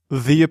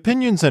The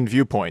opinions and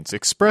viewpoints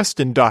expressed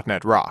in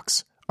 .NET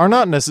Rocks are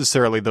not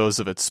necessarily those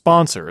of its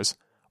sponsors,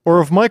 or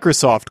of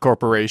Microsoft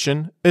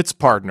Corporation, its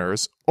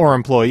partners, or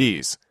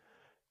employees.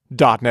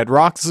 .NET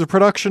Rocks is a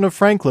production of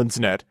Franklin's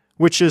Net,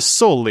 which is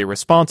solely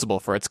responsible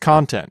for its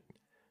content.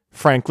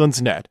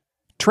 Franklin's Net,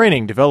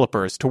 training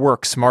developers to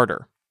work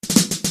smarter.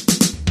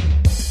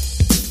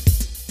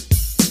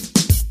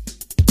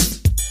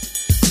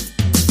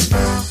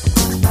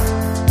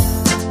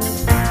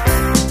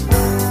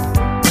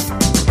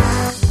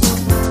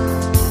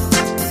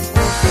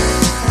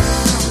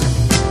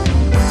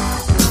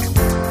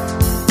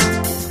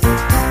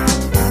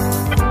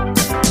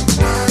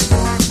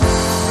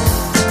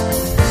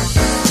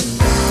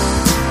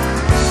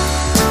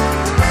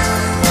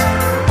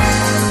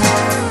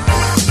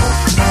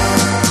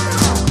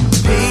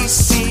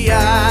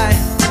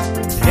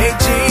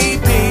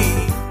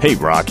 Hey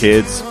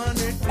Rockheads,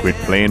 quit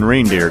playing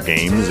reindeer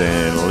games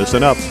and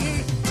listen up.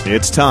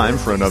 It's time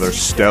for another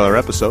stellar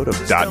episode of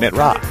 .NET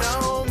Rocks,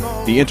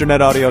 the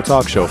internet audio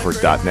talk show for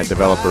 .NET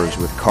developers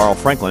with Carl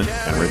Franklin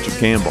and Richard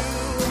Campbell.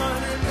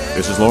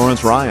 This is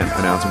Lawrence Ryan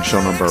announcing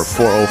show number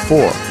 404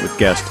 with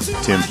guest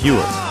Tim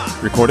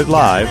Heuer, recorded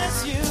live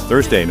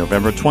Thursday,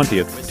 November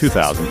 20th,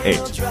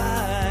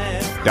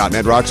 2008.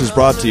 .NET Rocks is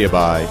brought to you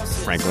by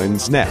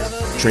Franklin's Net,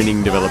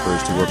 training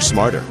developers to work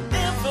smarter.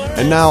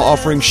 And now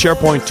offering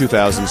SharePoint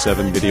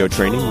 2007 video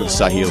training with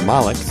Sahil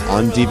Malik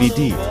on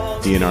DVD,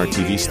 DNR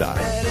TV style.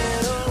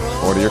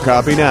 Order your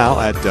copy now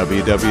at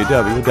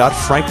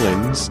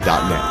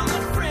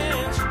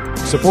www.franklins.net.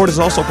 Support is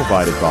also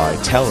provided by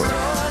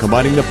Telera,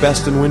 combining the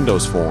best in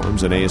Windows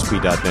forms and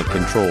ASP.NET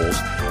controls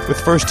with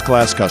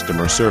first-class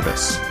customer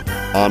service.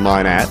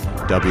 Online at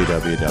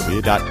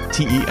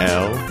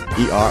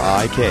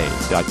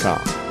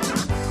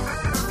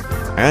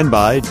www.telerik.com. And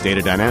by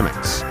Data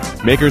Dynamics,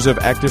 makers of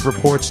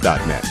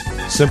ActiveReports.net,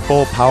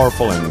 simple,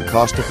 powerful, and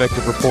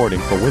cost-effective reporting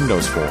for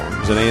Windows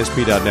forms and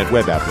ASP.NET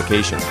web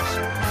applications.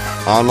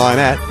 Online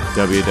at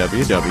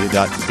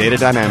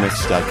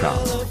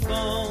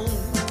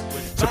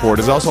www.datadynamics.com. Support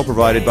is also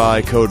provided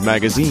by Code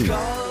Magazine,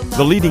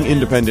 the leading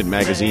independent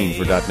magazine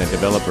for .NET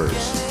developers.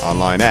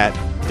 Online at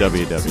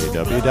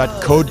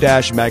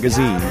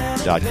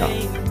www.code-magazine.com.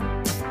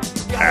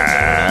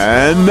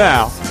 And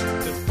now,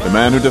 the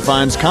man who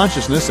defines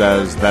consciousness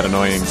as that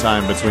annoying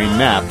time between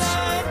naps,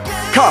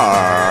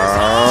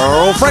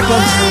 Carl Franklin.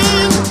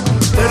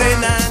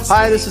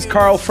 Hi, this is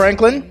Carl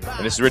Franklin.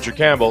 And this is Richard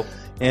Campbell.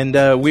 And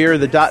we are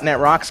the .NET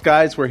Rocks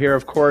guys. We're here,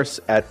 of course,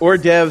 at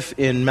Ordev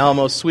in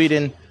Malmo,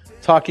 Sweden,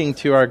 talking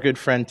to our good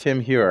friend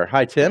Tim Heuer.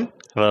 Hi, Tim.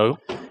 Hello.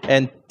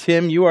 And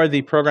Tim, you are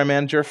the program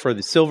manager for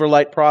the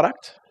Silverlight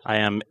product. I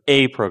am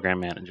a program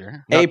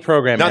manager.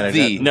 Program not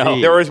manager. The. No.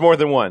 There is more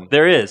than one.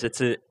 There is.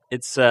 It's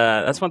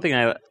that's one thing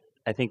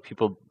I think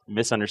people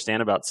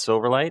misunderstand about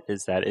Silverlight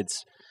is that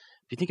it's,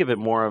 if you think of it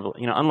more of,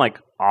 unlike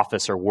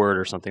Office or Word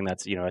or something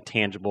that's, a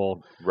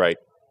tangible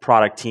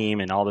product team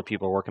and all the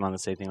people are working on the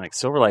same thing, like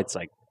Silverlight's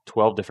like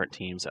 12 different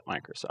teams at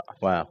Microsoft.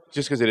 Wow.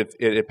 Just because it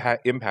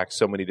impacts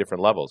so many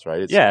different levels,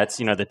 right? It's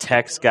the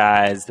text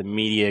guys, the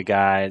media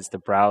guys, the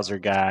browser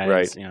guys.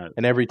 Right.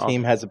 And every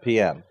team has a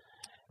PM,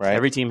 right?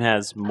 Every team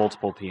has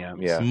multiple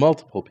PMs. Yeah.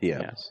 Multiple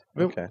PMs. Yes.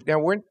 Okay.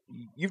 Now,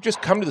 you've just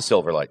come to the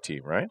Silverlight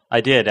team, right?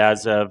 I did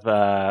as of,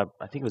 I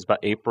think it was about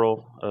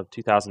April of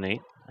 2008.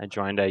 I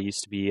joined. I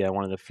used to be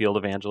one of the field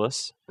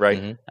evangelists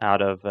Right.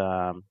 out of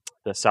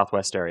the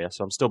Southwest area.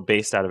 So I'm still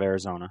based out of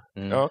Arizona.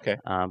 Oh, okay.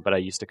 But I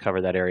used to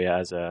cover that area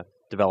as a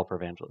developer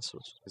evangelist.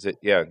 Is it?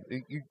 Yeah.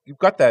 You've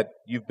got that.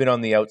 You've been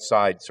on the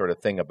outside sort of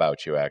thing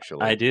about you,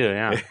 actually. I do,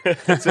 yeah.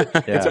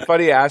 It's a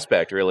funny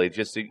aspect, really.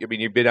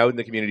 You've been out in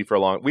the community for a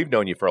long. We've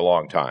known you for a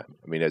long time.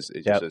 I mean, as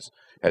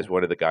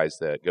one of the guys,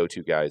 the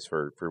go-to guys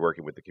for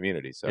working with the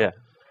community. So yeah.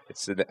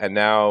 And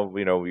now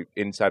we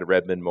inside of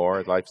Redmond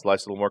more. Life's a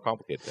little more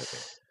complicated, I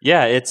think.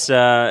 Yeah, it's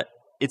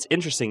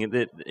interesting.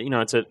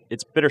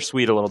 It's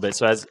bittersweet a little bit.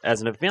 So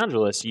as an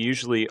evangelist, you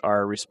usually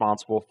are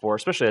responsible for,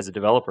 especially as a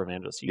developer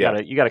evangelist, you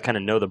gotta kind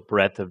of know the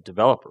breadth of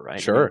developer,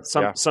 right? Sure.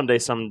 Someday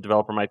some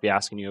developer might be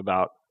asking you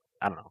about,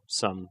 I don't know,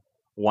 some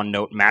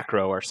OneNote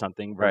macro or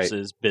something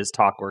versus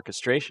BizTalk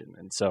orchestration,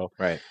 and so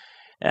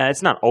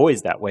it's not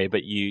always that way,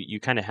 but you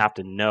kind of have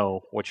to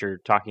know what you're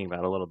talking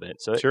about a little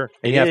bit. So sure,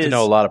 and you have to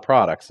know a lot of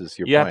products. Is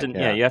your point?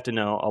 You have to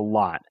know a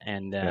lot,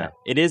 and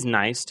it is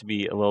nice to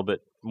be a little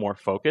bit more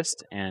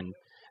focused and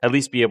at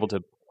least be able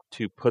to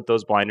put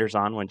those blinders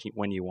on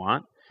when you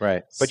want.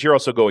 Right. But you're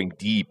also going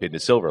deep into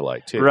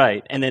Silverlight too.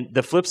 Right. And then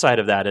the flip side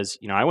of that is,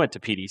 I went to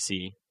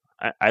PDC.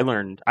 I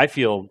learned. I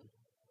feel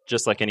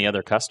just like any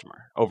other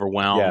customer,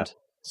 overwhelmed. Yeah.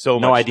 So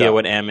no much idea stuff.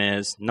 what M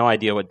is, no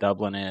idea what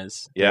Dublin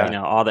is.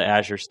 Yeah. All the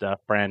Azure stuff,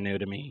 brand new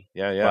to me.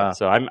 Yeah, yeah. Wow.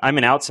 So I'm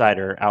an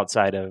outsider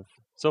outside of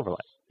Silverlight.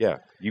 Yeah,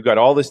 you got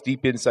all this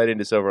deep insight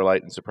into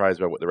Silverlight and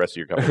surprised by what the rest of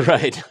your company.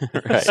 Right.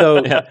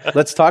 So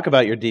let's talk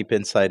about your deep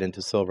insight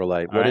into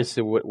Silverlight.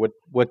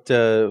 What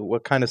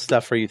kind of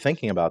stuff are you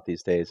thinking about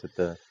these days at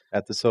the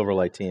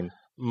Silverlight team?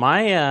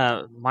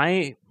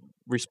 My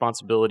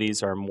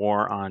responsibilities are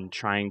more on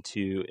trying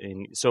to.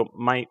 So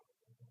my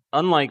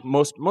unlike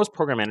most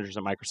program managers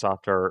at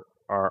Microsoft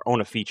are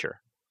own a feature.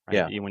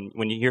 Right? Yeah.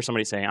 When you hear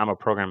somebody saying I'm a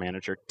program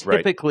manager,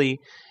 typically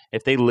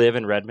if they live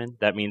in Redmond,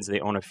 that means they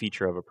own a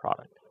feature of a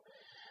product.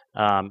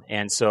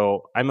 And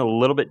so I'm a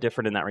little bit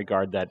different in that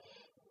regard. That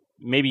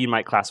maybe you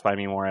might classify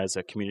me more as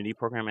a community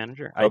program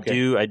manager.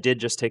 Okay. I did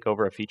just take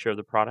over a feature of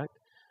the product,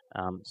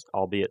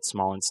 albeit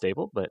small and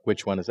stable. But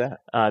which one is that?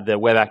 The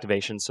web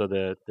activation, so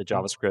the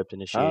JavaScript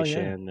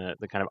initiation,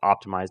 the kind of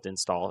optimized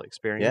install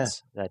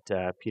experience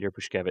that Peter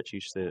Pushkevich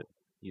used to.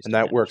 And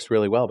that works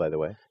really well, by the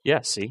way.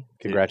 Yeah, see?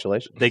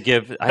 Congratulations. They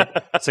give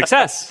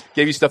success.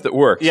 Gave you stuff that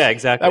works. Yeah,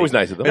 exactly. That was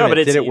nice of them. No, but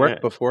did it work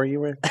before you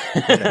were?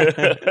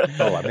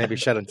 Oh, maybe I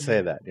shouldn't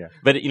say that. Yeah.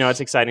 But, it's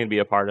exciting to be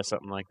a part of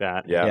something like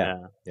that.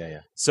 Yeah.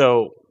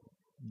 So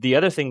the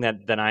other thing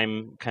that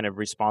I'm kind of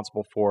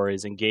responsible for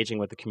is engaging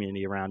with the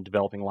community around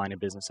developing line of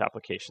business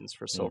applications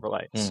for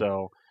Silverlight.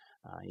 So,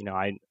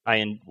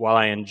 while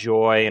I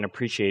enjoy and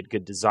appreciate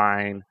good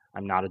design,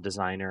 I'm not a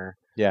designer.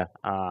 Yeah.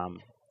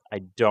 I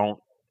don't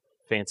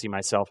fancy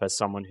myself as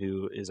someone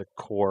who is a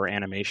core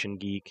animation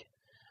geek,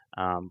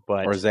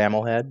 but or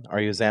XAML head. Are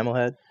you a XAML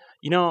head?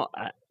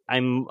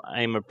 I'm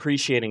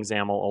appreciating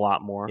XAML a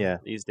lot more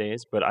these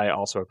days, but I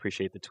also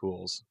appreciate the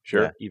tools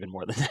even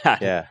more than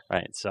that. Yeah,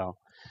 right. So,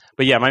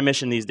 but yeah, my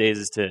mission these days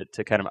is to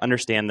kind of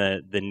understand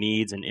the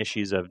needs and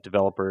issues of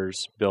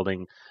developers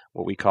building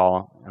what we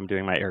call, I'm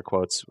doing my air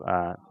quotes,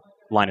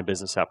 line of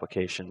business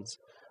applications.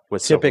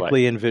 With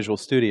typically Silverlight. In Visual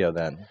Studio,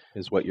 then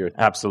is what you're.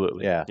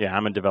 Absolutely. Yeah.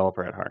 I'm a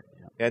developer at heart.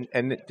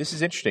 And this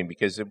is interesting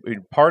because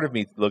part of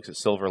me looks at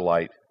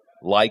Silverlight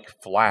like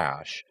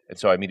Flash, and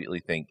so I immediately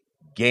think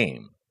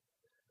game.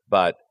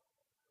 But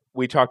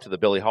we talk to the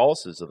Billy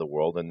Hollises of the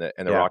world and the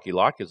Rocky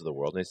Lockas of the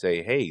world, and they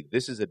say, hey,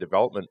 this is a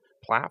development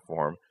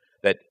platform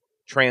that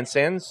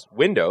transcends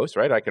Windows,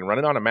 right? I can run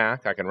it on a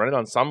Mac, I can run it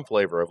on some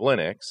flavor of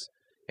Linux,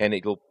 and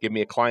it'll give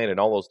me a client in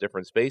all those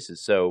different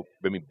spaces. So,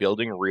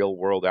 building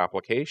real-world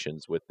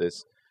applications with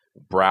this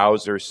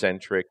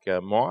browser-centric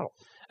model.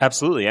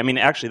 Absolutely.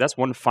 Actually, that's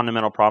one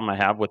fundamental problem I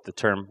have with the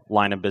term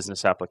line of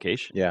business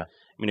application. Yeah.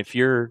 If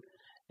you're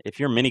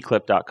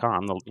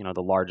miniclip.com,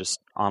 the largest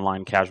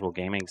online casual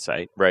gaming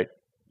site, right?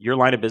 Your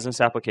line of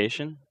business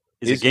application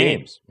is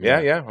games.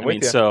 Yeah. I'm with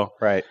you. So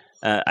right.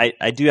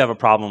 I do have a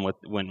problem with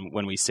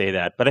when we say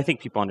that, but I think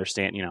people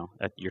understand.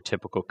 Your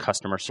typical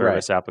customer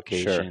service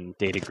application,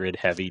 data grid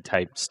heavy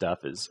type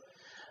stuff is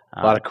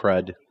a lot of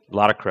crud. A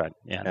lot of crud.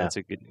 Yeah, that's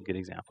a good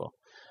example.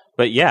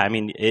 But yeah,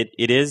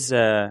 it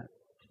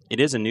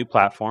is a new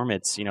platform.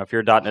 It's if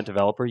you're a .NET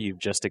developer, you've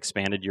just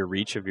expanded your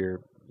reach of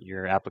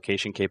your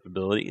application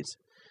capabilities,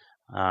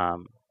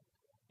 and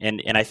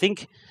I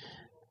think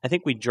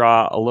we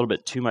draw a little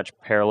bit too much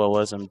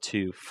parallelism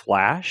to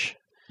Flash.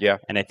 Yeah,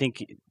 and I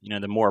think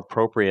the more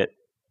appropriate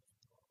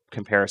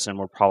comparison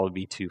will probably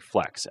be to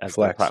Flex as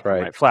the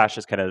platform. Right? Flash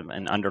is kind of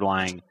an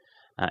underlying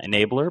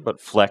enabler,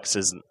 but Flex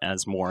is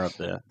as more of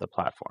the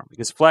platform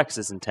because Flex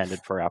is intended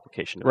for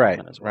application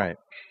development as well. Right.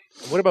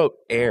 What about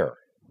Air?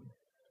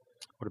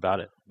 What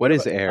about it? What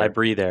is Air? I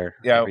breathe air.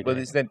 Yeah, but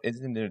isn't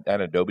it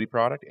an Adobe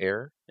product,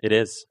 Air? It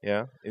is.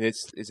 Yeah, and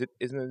isn't it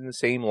in the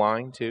same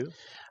line too?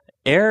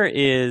 Air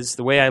is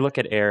the way I look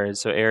at Air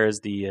is Air is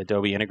the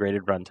Adobe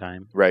integrated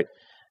runtime, right?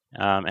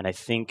 And I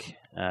think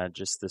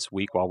just this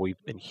week while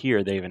we've been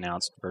here, they've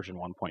announced version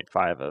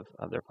 1.5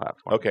 of their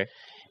platform. Okay,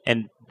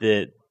 and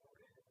the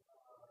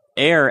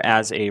Air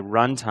as a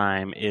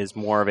runtime is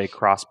more of a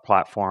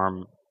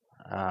cross-platform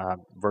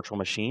virtual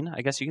machine,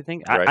 I guess you could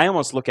think. Right. I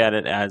almost look at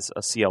it as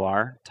a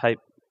CLR type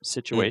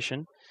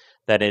situation.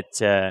 That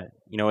it's a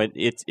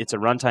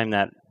runtime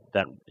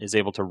that is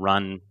able to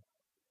run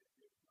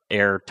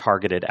Air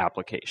targeted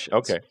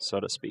applications, so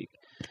to speak.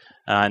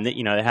 And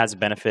it has a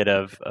benefit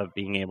of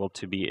being able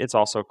to be. It's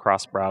also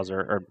cross browser,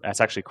 or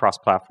it's actually cross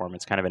platform.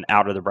 It's kind of an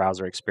out of the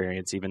browser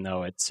experience, even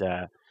though it's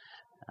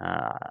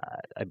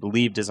I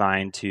believe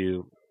designed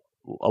to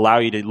allow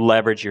you to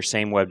leverage your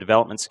same web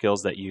development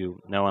skills that you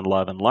know and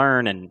love and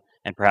learn, and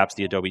perhaps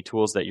the Adobe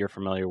tools that you're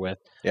familiar with,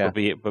 but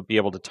be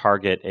able to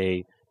target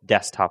a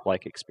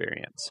desktop-like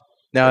experience.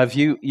 Now, if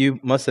you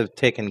must have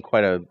taken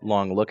quite a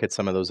long look at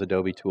some of those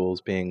Adobe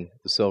tools, being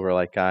the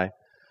Silverlight guy.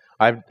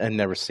 I've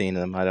never seen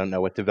them. I don't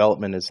know what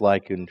development is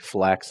like in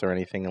Flex or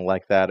anything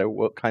like that. Or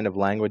what kind of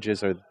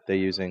languages are they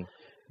using?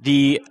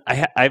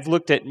 I've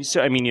looked at,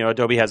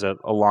 Adobe has a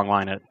long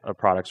line of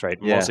products, right?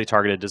 Yeah. Mostly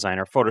targeted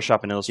designer,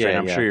 Photoshop and Illustrator.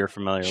 I'm sure you're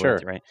familiar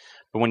with it, right?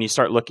 But when you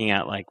start looking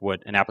at like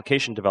what an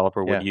application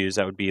developer would use,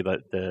 that would be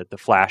the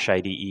Flash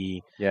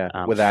IDE.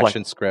 Yeah, with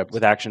ActionScript.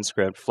 With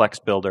ActionScript. Flex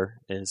Builder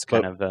is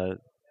kind of a...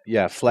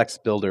 Yeah, Flex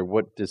Builder.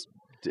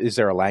 Is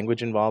there a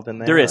language involved in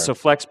there? There is. So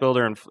Flex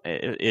Builder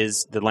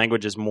is the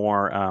language is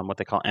more what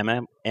they call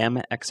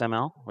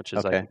MXML, which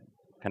is like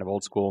kind of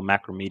old school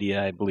Macromedia,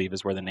 I believe,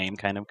 is where the name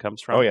kind of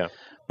comes from. Oh, yeah.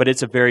 But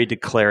it's a very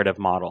declarative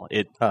model.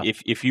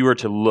 If you were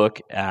to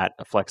look at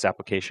a Flex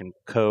application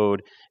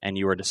code and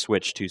you were to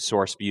switch to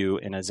source view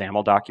in a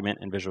XAML document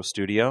in Visual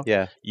Studio,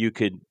 you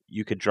could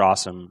draw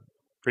some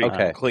pretty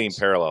clean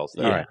parallels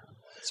there. Yeah.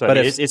 So I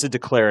mean, it's a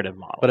declarative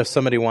model. But if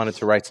somebody wanted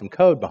to write some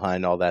code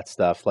behind all that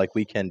stuff, like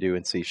we can do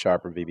in C# or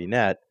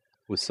VB.NET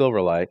with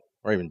Silverlight,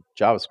 or even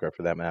JavaScript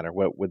for that matter,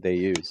 what would they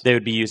use? They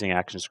would be using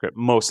ActionScript,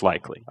 most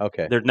likely.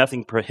 Okay. There's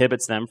nothing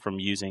prohibits them from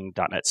using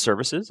 .NET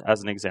services,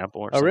 as an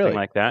example, or something really?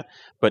 like that.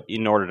 But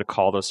in order to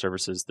call those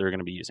services, they're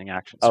going to be using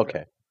ActionScript.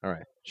 Okay. All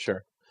right.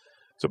 Sure.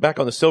 So back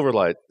on the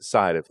Silverlight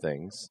side of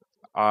things,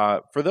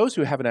 for those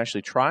who haven't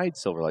actually tried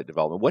Silverlight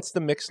development, what's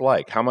the mix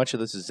like? How much of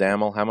this is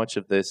XAML? How much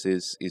of this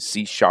is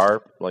C#?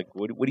 Like,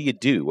 what do you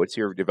do? What's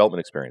your development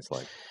experience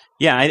like?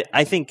 Yeah,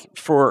 I think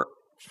for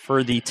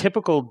the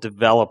typical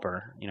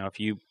developer, if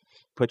you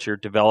put your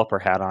developer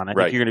hat on, I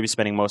think you're going to be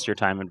spending most of your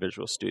time in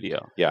Visual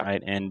Studio. Yeah.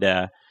 Right? And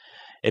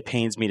it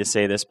pains me to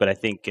say this, but I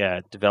think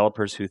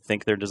developers who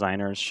think they're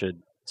designers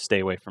should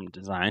stay away from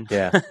design.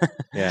 Yeah.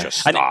 Just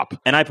stop.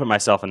 And I put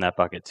myself in that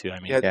bucket too. I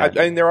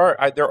mean, there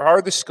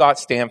are the Scott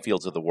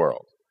Stanfields of the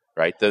world,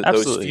 right?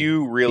 Those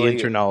few really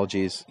the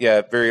internologies.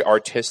 Yeah, very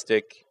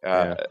artistic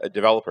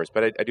developers,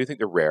 but I do think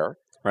they're rare.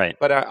 Right.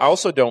 But I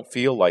also don't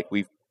feel like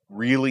we've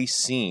really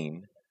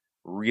seen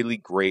really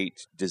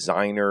great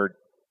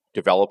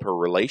developer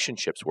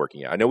relationships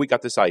working out. I know we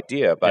got this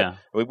idea, but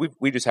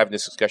we just having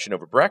this discussion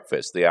over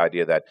breakfast, the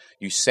idea that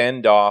you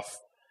send off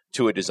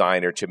to a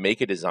designer to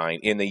make a design,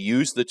 and they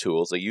use the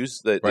tools, they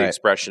use the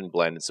expression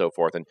blend and so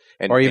forth,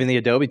 or even the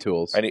Adobe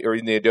tools, or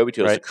even the Adobe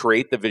tools to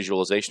create the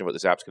visualization of what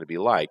this app's going to be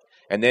like.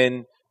 And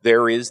then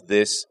there is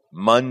this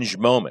munge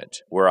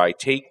moment where I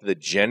take the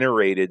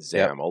generated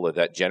XAML,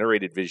 that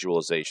generated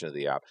visualization of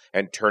the app,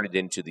 and turn it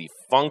into the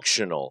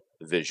functional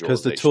visualization.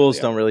 Because the tools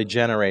don't really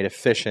generate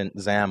efficient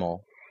XAML.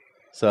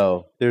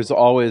 So there's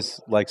always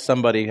like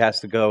somebody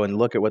has to go and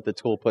look at what the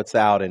tool puts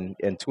out and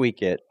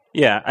tweak it.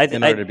 Yeah,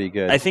 in order to be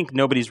good. I think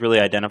nobody's really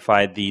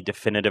identified the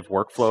definitive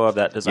workflow of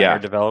that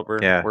designer-developer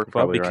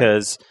workflow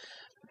because,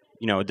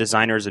 a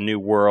designer is a new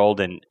world,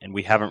 and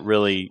we haven't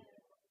really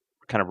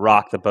kind of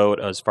rocked the boat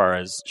as far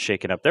as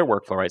shaking up their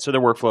workflow, right? So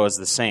their workflow is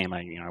the same.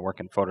 I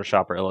work in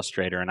Photoshop or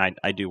Illustrator, and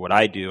I do what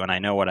I do, and I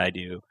know what I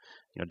do.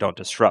 Don't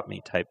disrupt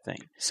me type thing.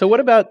 So what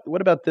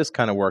about this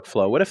kind of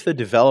workflow? What if the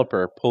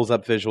developer pulls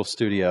up Visual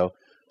Studio,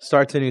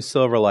 starts a new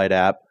Silverlight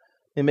app,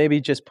 and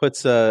maybe just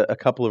puts a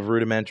couple of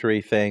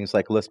rudimentary things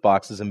like list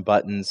boxes and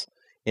buttons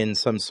in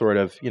some sort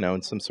of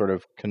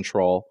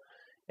control,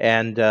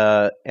 and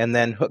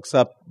then hooks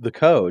up the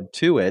code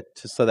to it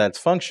so that it's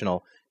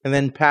functional, and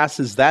then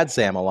passes that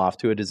XAML off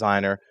to a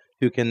designer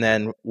who can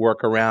then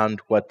work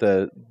around what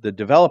the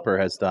developer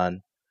has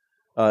done.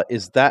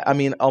 Is that,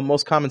 a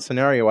most common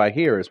scenario I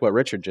hear is what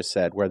Richard just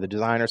said, where the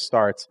designer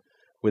starts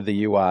with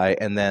the UI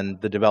and then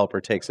the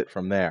developer takes it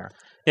from there.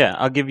 Yeah,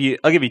 I'll give you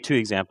two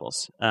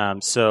examples.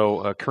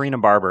 So Karina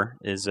Barber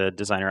is a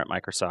designer at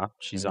Microsoft.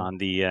 She's on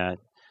the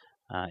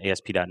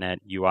ASP.NET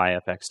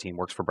UIFX team.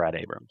 Works for Brad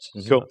Abrams.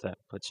 Mm-hmm. So if that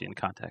puts you in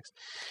context.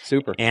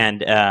 Super.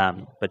 And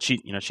but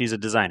she's a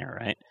designer,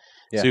 right?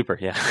 Yeah. Super.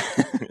 Yeah.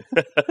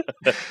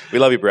 We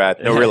love you,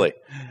 Brad. No, really.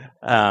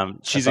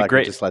 She's a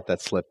great. Just let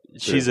that slip.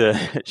 She's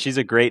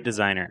a great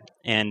designer,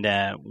 and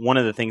one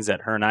of the things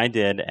that her and I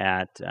did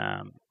at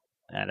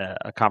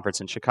a conference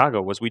in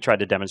Chicago was we tried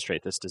to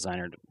demonstrate this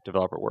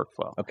designer-developer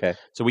workflow. Okay.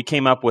 So we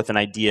came up with an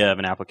idea of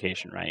an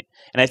application, right?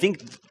 And I think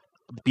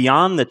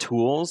beyond the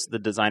tools, the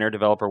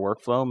designer-developer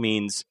workflow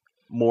means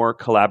more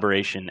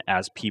collaboration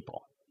as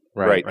people.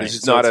 Right. This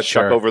is not a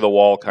chuck over the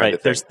wall kind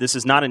of thing. This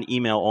is not an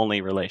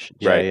email-only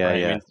relationship. Right. Yeah.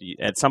 I mean,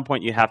 at some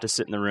point, you have to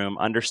sit in the room,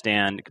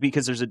 understand,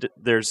 because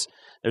there's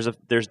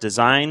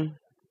design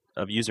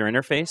of user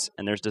interface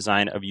and there's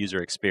design of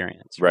user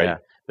experience. Right.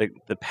 Yeah.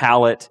 The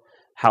palette,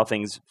 how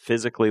things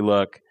physically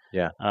look,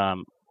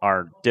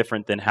 are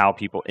different than how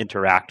people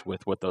interact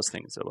with what those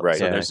things are. Right.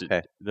 So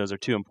those are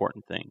two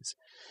important things.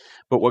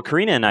 But what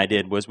Karina and I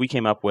did was we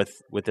came up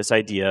with this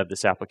idea of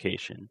this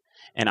application,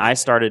 and I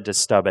started to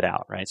stub it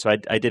out, right? So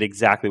I did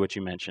exactly what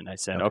you mentioned. I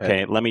said,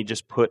 okay, let me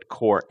just put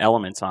core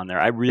elements on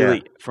there. I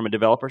really, from a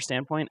developer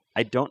standpoint,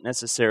 I don't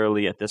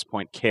necessarily at this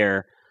point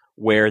care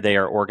where they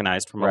are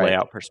organized from a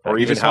layout perspective. Or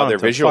even how they're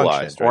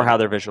visualized. Or how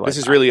they're visualized. This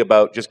is really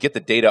about just get the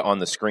data on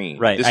the screen.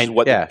 Right. This is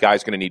what the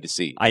guy's going to need to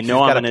see. I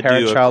know I'm going to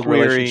do a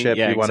query. Relationship.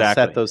 You want to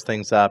set those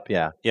things up.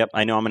 Yeah. Yep.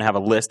 I know I'm going to have a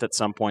list at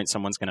some point.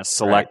 Someone's going to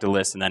select a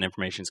list, and that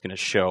information is going to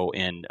show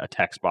in a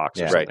text box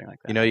or something like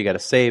that. You got to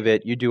save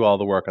it. You do all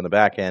the work on the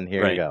back end.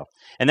 Here you go.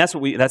 And that's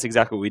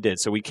exactly what we did.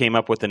 So we came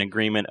up with an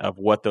agreement of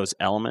what those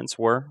elements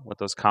were, what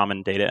those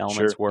common data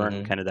elements were,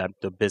 and kind of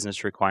the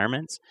business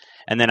requirements.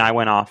 And then I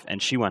went off and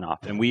she went off.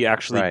 And we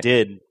actually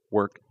did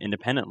work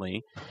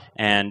independently.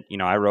 And,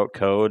 I wrote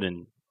code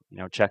and,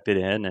 checked it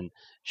in, and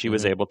she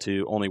was able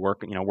to only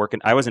work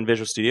I was in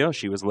Visual Studio.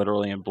 She was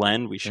literally in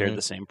Blend. We shared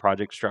the same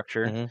project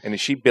structure. And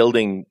is she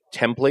building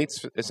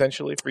templates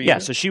essentially for you? Yeah.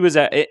 So she was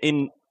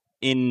in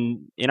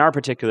our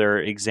particular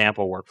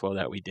example workflow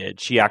that we did,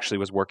 she actually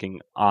was working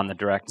on the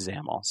direct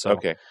XAML. So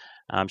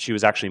she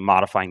was actually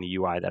modifying the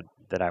UI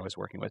that I was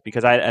working with,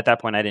 because at that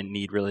point I didn't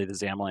need really the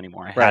XAML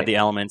anymore. I had the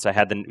elements. I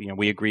had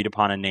we agreed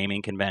upon a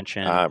naming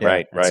convention,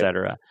 et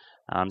cetera.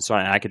 So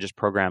I could just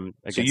program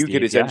against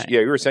the API.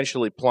 You're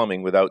essentially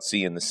plumbing without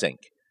seeing the sink.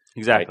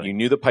 Exactly. Right? You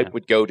knew the pipe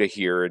would go to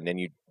here, and then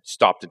you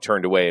stopped and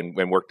turned away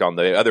and worked on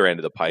the other end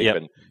of the pipe,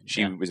 and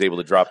she was able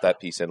to drop that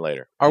piece in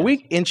later. Are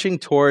we inching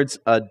towards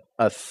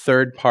a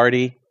third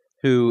party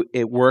who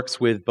it works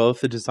with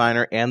both the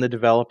designer and the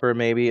developer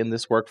maybe in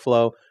this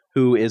workflow,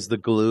 who is the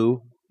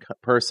glue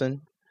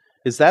person?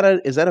 Is that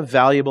a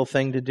valuable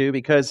thing to do?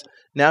 Because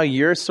now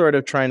you're sort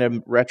of trying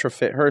to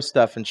retrofit her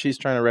stuff and she's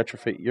trying to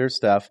retrofit your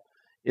stuff.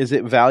 Is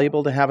it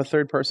valuable to have a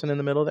third person in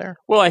the middle there?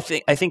 Well, I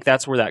think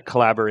that's where that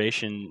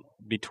collaboration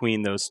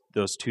between those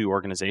two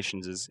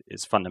organizations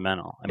is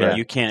fundamental. I mean,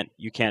 you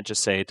can't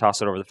just say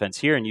toss it over the fence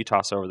here and you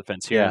toss it over the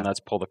fence here and let's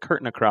pull the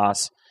curtain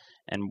across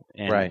and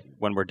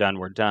when we're done,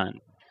 we're done.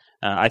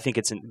 I think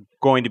it's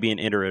going to be an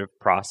iterative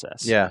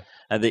process. Yeah.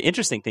 The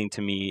interesting thing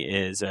to me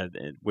is,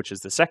 which is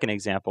the second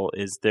example,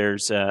 is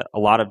there's a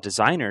lot of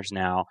designers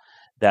now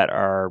that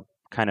are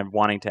kind of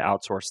wanting to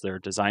outsource their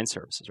design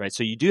services, right?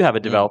 So you do have a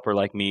developer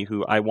like me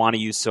who I want to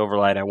use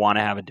Silverlight, I want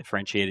to have a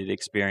differentiated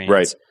experience,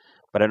 right,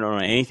 but I don't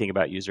know anything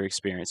about user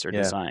experience or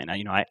design.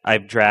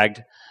 I've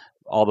dragged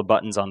all the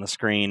buttons on the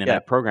screen and I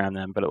programmed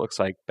them, but it looks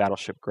like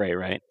Battleship Gray,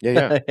 right?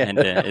 Yeah. And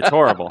it's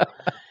horrible.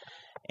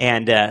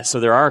 And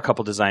so there are a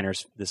couple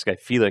designers. This guy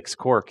Felix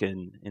Cork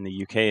in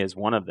the UK is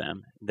one of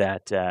them.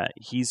 That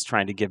he's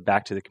trying to give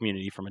back to the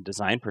community from a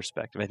design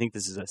perspective. I think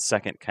this is a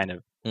second kind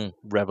of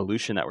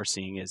revolution that we're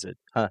seeing. Is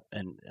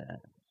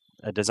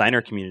a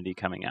designer community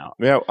coming out?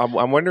 Yeah,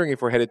 I'm wondering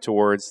if we're headed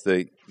towards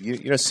the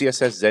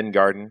CSS Zen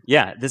Garden.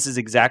 Yeah, this is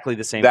exactly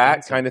the same.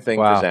 That kind of thing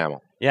for XAML.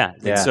 Yeah,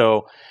 and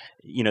so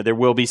there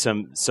will be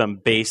some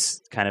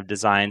base kind of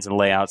designs and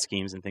layout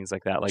schemes and things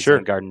like that, like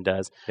Zen Garden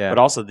does. Yeah. But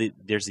also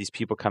there's these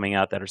people coming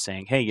out that are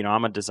saying, hey,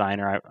 I'm a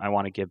designer. I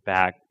want to give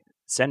back.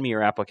 Send me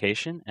your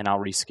application and I'll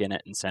reskin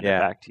it and send it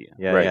back to you.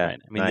 Yeah, right. I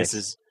mean, this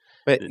is.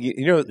 But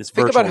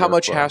think about how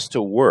much has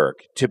to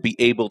work to be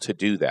able to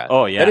do that.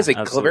 Oh yeah, that is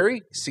a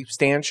very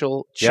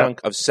substantial chunk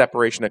of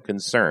separation of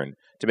concern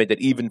to make that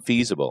even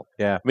feasible.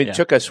 Yeah, I mean, it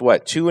took us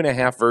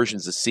 2.5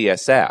 versions of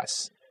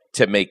CSS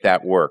to make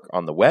that work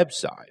on the web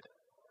side.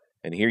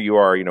 And here you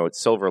are,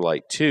 it's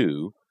Silverlight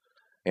 2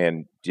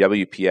 and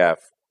WPF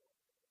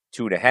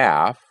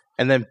 2.5.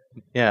 And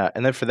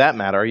then for that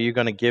matter, are you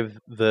going to give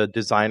the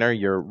designer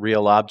your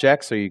real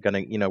objects? Are you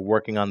going to,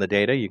 working on the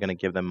data, you're going to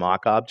give them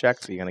mock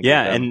objects? Are you going to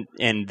give them...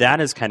 and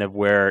that is kind of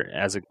where,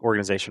 as an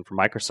organization for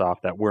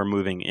Microsoft, that we're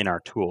moving in our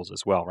tools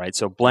as well, right?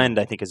 So Blend,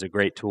 I think, is a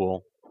great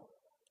tool.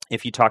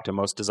 If you talk to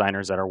most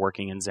designers that are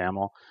working in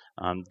XAML,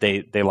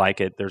 they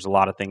like it. There's a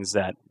lot of things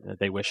that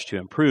they wish to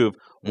improve.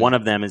 One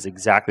of them is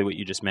exactly what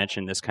you just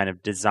mentioned, this kind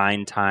of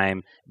design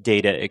time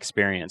data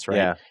experience, right?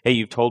 Yeah. Hey,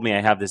 you've told me I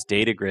have this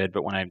data grid,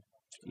 but when I,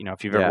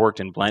 if you've ever worked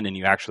in Blend and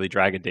you actually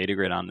drag a data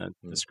grid on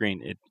the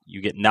screen,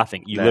 you get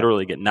nothing. You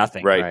literally get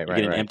nothing. Right. You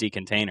get an empty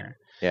container.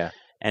 Yeah.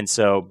 And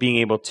so being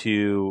able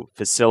to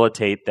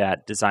facilitate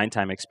that design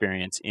time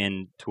experience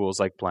in tools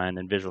like Blend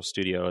and Visual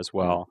Studio as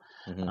well,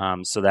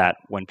 so that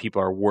when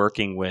people are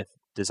working with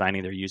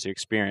designing their user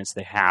experience,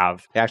 they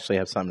actually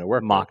have something to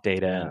work mock with.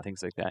 data and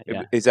things like that.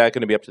 Yeah. Is that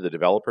going to be up to the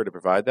developer to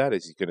provide that?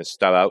 Is he going to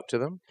stub out to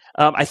them?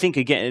 I think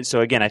again,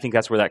 I think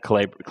that's where that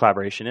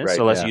collaboration is. Right,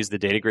 so let's use the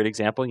data grid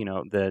example.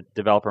 The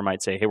developer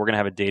might say, hey, we're going to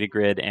have a data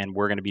grid and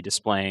we're going to be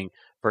displaying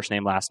first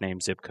name, last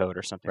name, zip code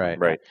or something. Right.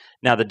 Like that.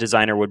 Now the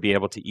designer would be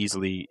able to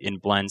easily in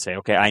Blend say,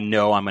 okay, I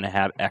know I'm going to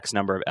have X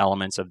number of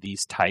elements of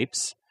these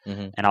types,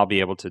 and I'll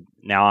be able to,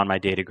 now on my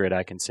data grid,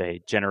 I can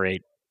say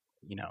generate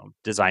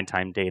design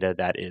time data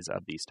that is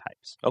of these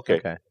types.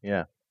 Okay.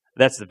 Yeah.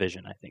 That's the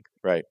vision, I think.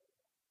 Right.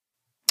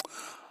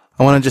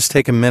 I want to just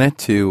take a minute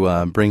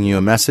to bring you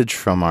a message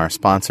from our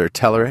sponsor,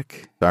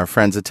 Telerik. Our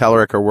friends at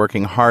Telerik are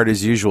working hard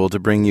as usual to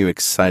bring you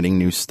exciting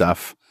new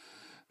stuff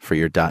for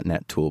your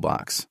 .NET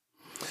toolbox.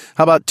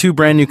 How about 2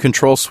 brand new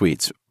control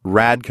suites,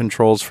 Rad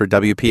Controls for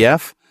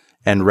WPF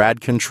and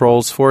Rad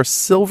Controls for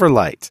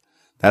Silverlight.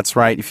 That's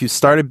right. If you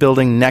started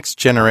building next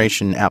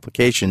generation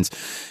applications,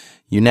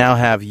 you now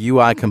have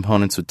UI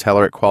components with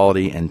Telerik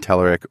quality and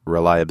Telerik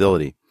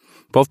reliability.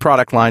 Both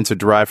product lines are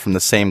derived from the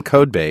same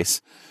code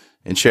base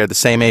and share the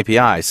same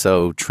API,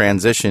 so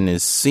transition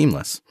is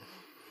seamless.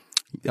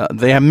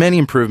 They have many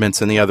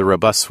improvements in the other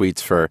robust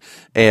suites for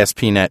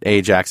ASP.NET,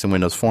 AJAX, and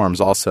Windows Forms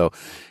also,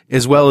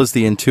 as well as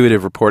the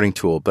intuitive reporting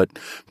tool. But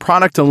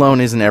product alone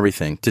isn't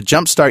everything. To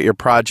jumpstart your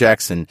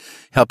projects and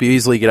help you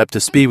easily get up to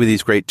speed with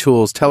these great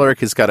tools,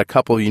 Telerik has got a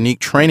couple of unique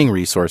training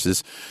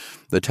resources.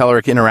 The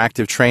Telerik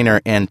Interactive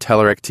Trainer and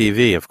Telerik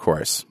TV, of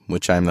course,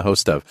 which I'm the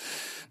host of.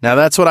 Now,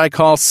 that's what I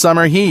call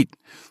summer heat.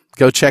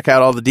 Go check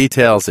out all the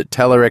details at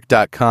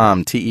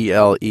telerik.com,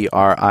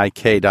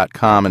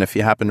 Telerik.com. And if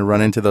you happen to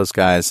run into those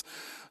guys,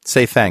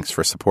 say thanks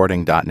for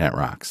supporting .NET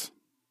Rocks.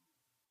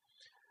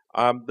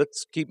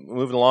 Let's keep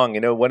moving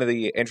along. One of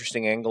the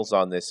interesting angles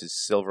on this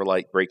is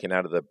Silverlight breaking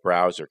out of the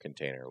browser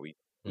container. We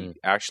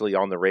actually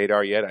on the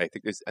radar yet? I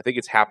think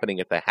it's happening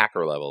at the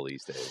hacker level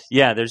these days.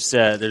 Yeah, there's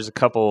a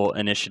couple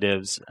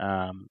initiatives,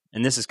 and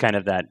this is kind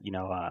of that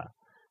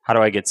how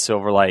do I get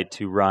Silverlight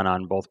to run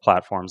on both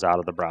platforms out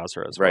of the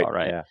browser as well,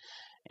 right? Yeah.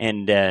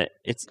 And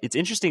it's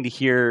interesting to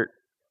hear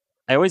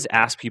I always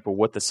ask people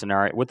what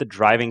the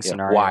driving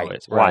scenario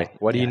is. Why?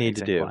 What do you need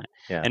to do? Why.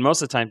 Yeah. And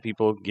most of the time,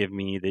 people give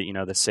me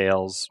the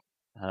sales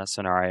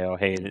scenario.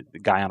 Hey, the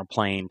guy on a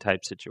plane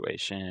type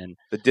situation.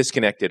 The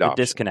disconnected option.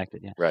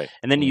 Disconnected, yeah. Right.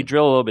 And then you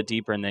drill a little bit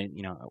deeper, and then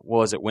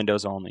well, is it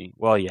Windows only?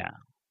 Well, yeah.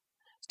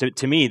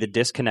 To me, the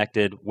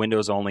disconnected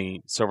Windows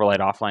only Silverlight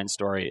offline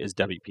story is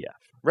WPF.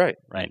 Right.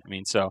 Right. I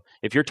mean, so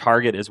if your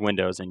target is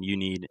Windows and you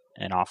need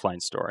an offline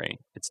story,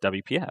 it's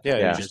WPF.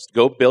 Yeah. You just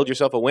go build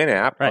yourself a Win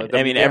app. Right.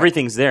 I mean,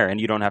 everything's there,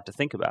 and you don't have to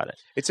think about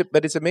it.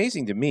 But it's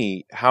amazing to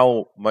me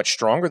how much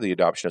stronger the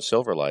adoption of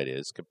Silverlight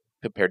is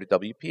compared to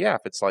WPF.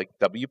 It's like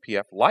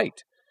WPF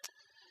Lite.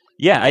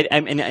 Yeah,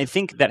 I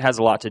think that has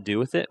a lot to do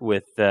with it,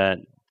 with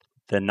the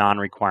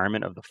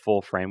non-requirement of the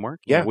full framework.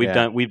 Yeah,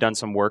 we've done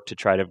some work to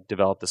try to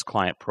develop this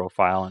client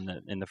profile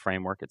in the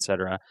framework, et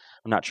cetera.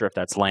 I'm not sure if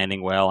that's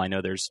landing well. I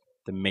know there's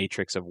the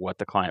matrix of what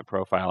the client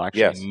profile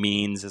actually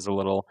means is a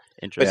little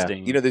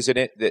interesting. But, there's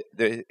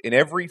in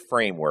every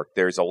framework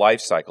there's a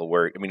life cycle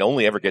where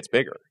only ever gets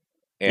bigger,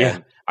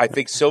 and I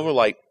think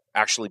Silverlight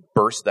actually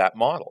burst that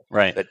model.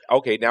 Right. That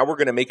okay, now we're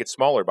going to make it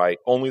smaller by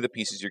only the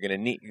pieces you're going to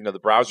need. The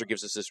browser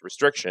gives us this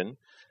restriction.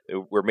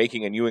 We're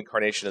making a new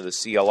incarnation of the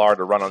CLR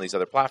to run on these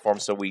other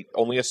platforms, so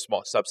only a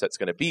small subset's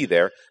going to be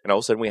there, and all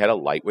of a sudden we had a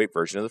lightweight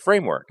version of the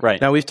framework. Right.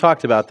 Now, we've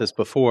talked about this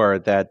before,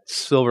 that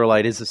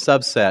Silverlight is a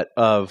subset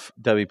of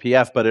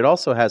WPF, but it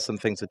also has some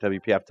things that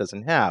WPF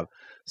doesn't have.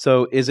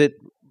 So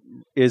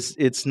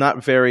it's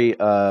not very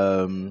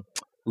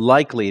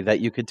likely that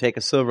you could take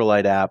a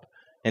Silverlight app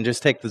and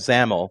just take the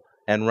XAML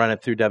and run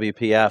it through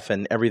WPF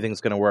and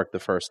everything's going to work the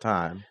first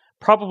time?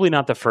 Probably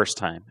not the first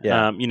time.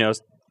 Yeah.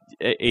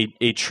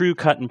 A true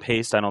cut and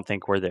paste, I don't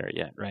think we're there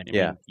yet, right? I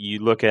mean, you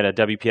look at a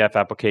WPF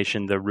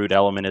application, the root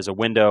element is a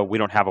window. We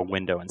don't have a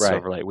window in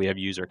Silverlight. We have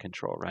user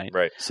control, right?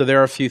 Right. So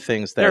there are a few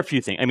things that... There are a few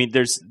things. I mean,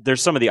 there's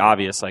some of the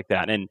obvious like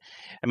that. And,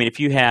 I mean, if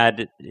you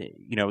had,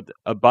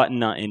 a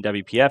button in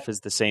WPF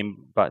is the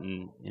same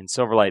button in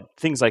Silverlight,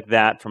 things like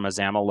that from a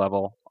XAML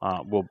level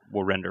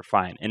will render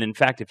fine. And, in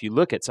fact, if you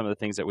look at some of the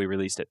things that we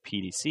released at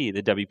PDC,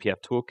 the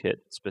WPF toolkit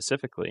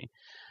specifically,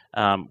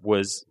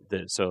 was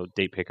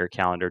date picker,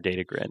 calendar,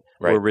 data grid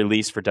were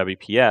released for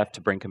WPF to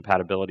bring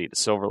compatibility to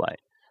Silverlight.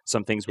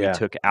 Some things we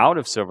took out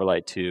of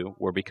Silverlight 2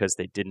 were because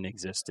they didn't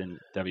exist in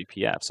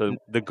WPF. So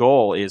the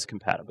goal is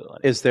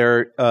compatibility. Is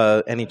there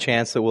any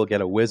chance that we'll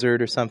get a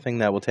wizard or something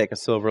that will take a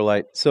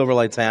Silverlight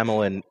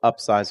XAML and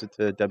upsize it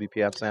to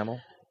WPF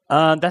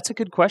XAML? That's a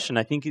good question.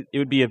 I think it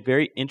would be a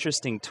very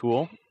interesting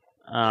tool,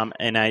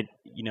 and I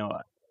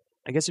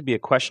guess it'd be a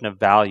question of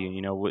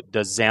value.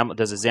 Does a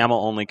XAML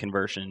only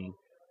conversion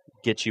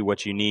get you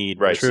what you need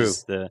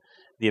versus the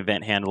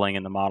event handling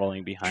and the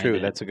modeling behind it? True,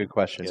 that's a good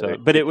question. So,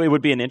 but it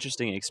would be an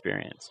interesting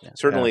experience. Yeah.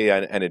 Certainly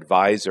an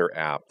advisor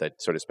app that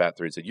sort of spat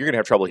through and said, you're going to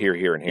have trouble here,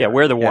 here, and here. Yeah,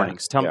 where are the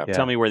warnings?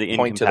 Tell me where the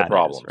point to the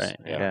problems. Right?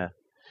 Yeah.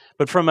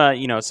 But from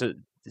so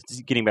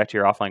getting back to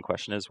your offline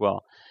question as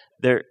well,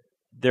 there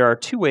are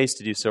two ways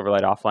to do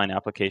Silverlight offline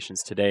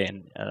applications today,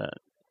 and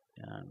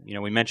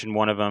we mentioned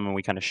one of them, and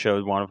we kind of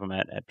showed one of them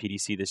at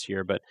PDC this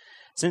year. But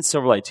since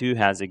Silverlight 2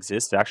 has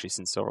existed, actually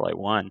since Silverlight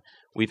 1,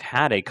 we've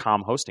had a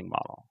COM hosting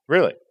model.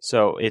 Really?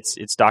 So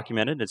it's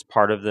documented. It's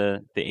part of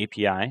the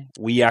API.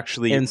 We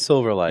actually in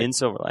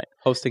Silverlight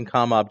hosting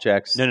COM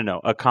objects.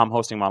 No, a COM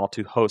hosting model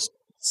to host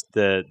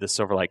the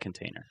Silverlight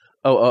container.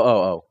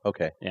 Oh.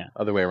 Okay. Yeah.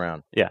 Other way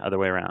around. Yeah, other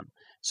way around.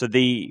 So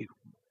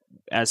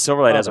as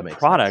Silverlight as a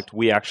product,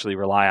 we actually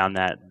rely on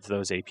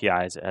those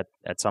APIs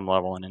at some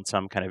level and in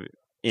some kind of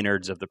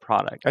innards of the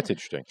product. That's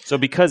interesting. So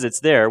because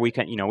it's there, we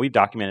can we've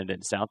documented it,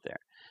 it's out there.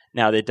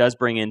 Now it does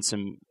bring in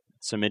some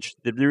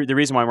the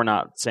reason why we're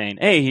not saying,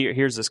 hey,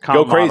 here's this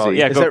COM crazy model.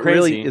 Yeah, go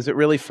crazy. Is it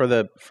really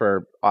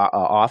for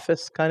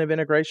Office kind of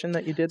integration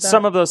that you did that?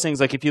 Some of those things,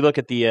 like if you look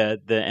at the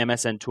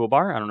MSN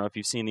toolbar, I don't know if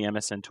you've seen the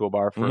MSN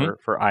toolbar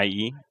for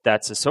IE.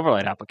 That's a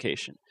Silverlight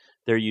application.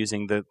 They're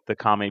using the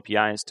COM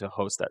APIs to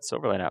host that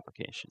Silverlight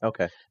application.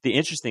 Okay. The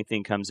interesting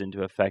thing comes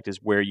into effect is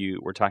where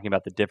we're talking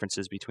about the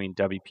differences between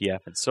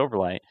WPF and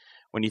Silverlight.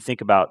 When you think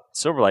about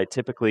Silverlight,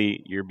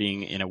 typically you're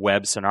being in a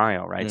web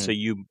scenario, right? So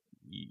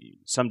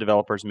some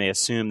developers may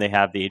assume they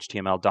have the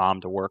HTML DOM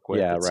to work with,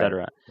 et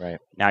cetera. Right.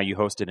 Now you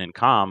host it in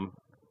COM,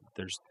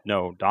 there's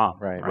no DOM.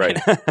 Right.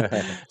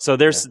 So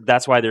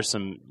that's why there's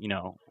some,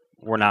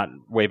 we're not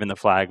waving the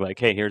flag like,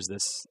 hey, here's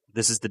this.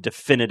 This is the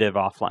definitive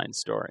offline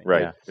story.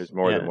 Right. Yeah. There's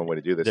more than one way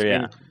to do this.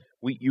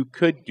 You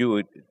could do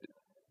it.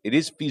 It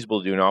is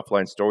feasible to do an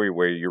offline story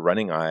where you're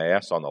running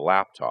IIS on the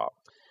laptop,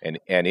 and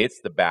it's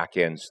the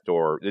back-end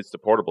store, it's the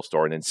portable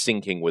store, and then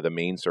syncing with a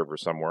main server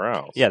somewhere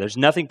else. Yeah, there's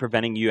nothing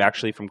preventing you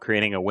actually from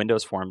creating a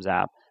Windows Forms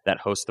app that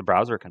hosts the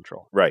browser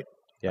control. Right.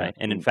 Yeah. Right?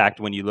 And in fact,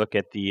 when you look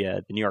at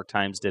the New York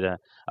Times did a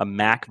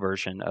Mac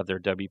version of their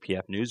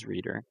WPF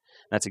newsreader,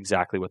 that's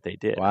exactly what they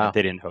did. Wow.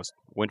 They didn't host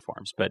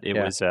WinForms, but it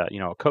was a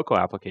Cocoa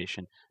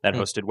application that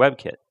hosted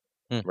WebKit.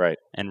 Right.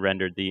 and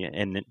rendered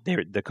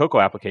the Cocoa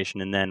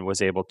application, and then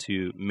was able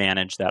to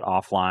manage that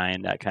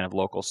offline, that kind of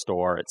local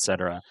store,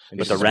 etc.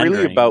 But it's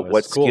really about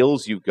what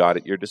skills you've got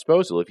at your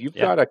disposal. If you've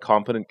got a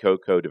competent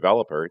Cocoa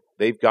developer,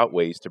 they've got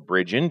ways to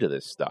bridge into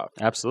this stuff.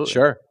 Absolutely.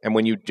 Sure. And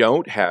when you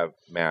don't have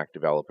Mac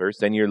developers,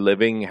 then you're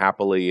living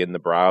happily in the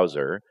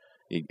browser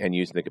and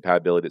using the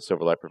compatibility that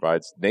Silverlight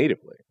provides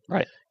natively.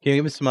 Right. Can you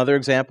give us some other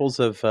examples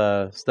of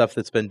stuff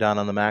that's been done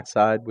on the Mac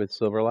side with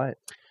Silverlight?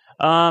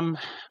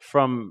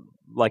 From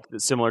like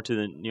similar to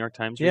the New York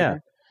Times reader? Yeah.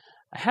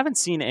 I haven't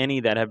seen any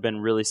that have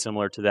been really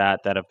similar to that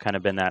have kind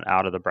of been that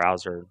out of the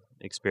browser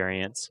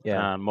experience.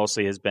 Yeah.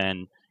 Mostly has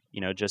been,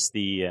 just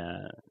the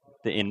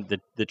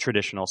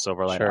traditional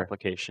Silverlight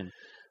application.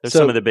 There's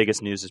some of the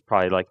biggest news is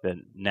probably like the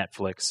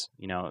Netflix,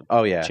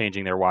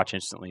 changing their watch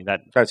instantly.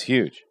 That's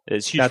huge.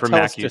 It's huge now for tell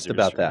Mac us users. just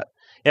about that.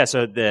 Yeah,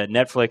 so the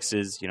Netflix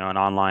is, an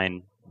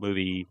online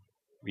movie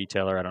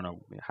retailer. I don't know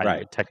how you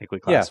would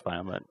technically classify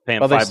them, but pay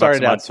them $5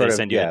 a month, they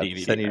send you a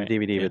DVD. Send you a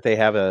DVD, but they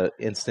have an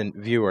instant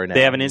viewer now.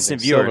 They have an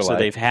instant viewer, so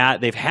Silverlight.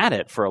 they've had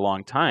it for a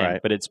long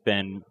time, but it's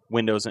been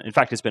Windows. In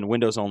fact, it's been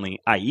Windows only,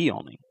 IE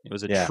only. It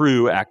was a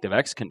true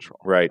ActiveX control.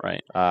 Right.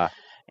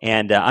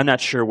 And I'm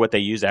not sure what they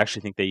used. I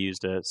actually think they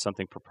used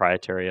something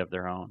proprietary of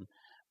their own,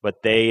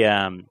 but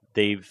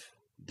they've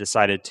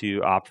decided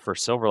to opt for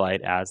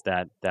Silverlight as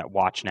that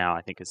watch now.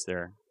 I think is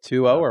their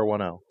 2.0 or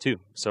 1.0? 2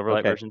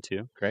 Silverlight version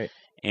 2. Great.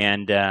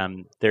 And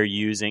they're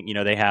using,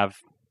 they have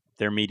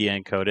their media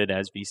encoded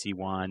as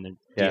VC1, and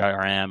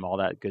DIRM, all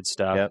that good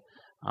stuff.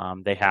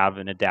 Yep. They have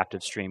an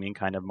adaptive streaming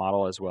kind of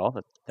model as well.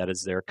 That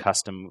is their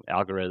custom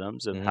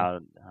algorithms of how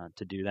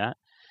to do that.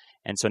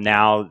 And so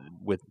now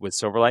with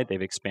Silverlight,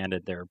 they've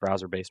expanded their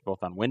browser base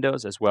both on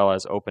Windows as well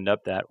as opened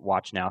up that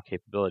Watch Now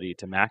capability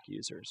to Mac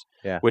users,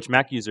 which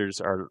Mac users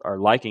are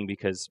liking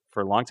because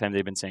for a long time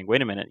they've been saying,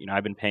 wait a minute,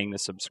 I've been paying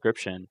this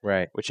subscription,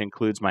 which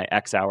includes my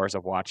X hours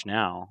of Watch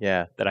Now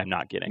that I'm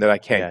not getting. That I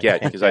can't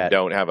get because I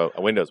don't have a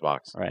Windows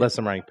box. Right. Unless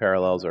I'm running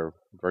Parallels or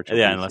virtual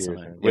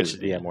PC which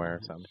VMware or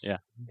something. Yeah,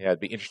 it'd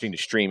be interesting to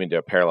stream into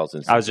a Parallels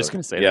instance. I was just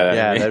going to say that.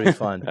 Yeah, that'd be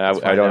fun.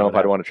 I don't know if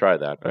I'd want to try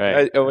that.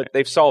 But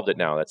they've solved it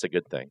now. That's a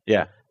good thing.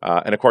 Yeah.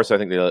 And of course, I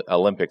think the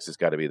Olympics has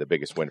got to be the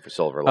biggest win for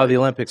Silverlight. Oh, the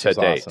Olympics was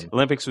date. awesome.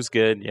 Olympics was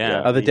good.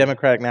 Yeah. Oh, the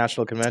Democratic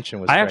National Convention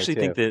was. I great actually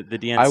too. think the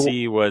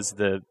DNC was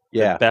the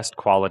best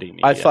quality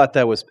media. I thought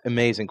that was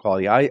amazing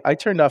quality. I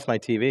turned off my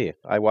TV.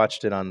 I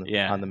watched it on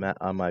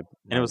my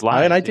and it was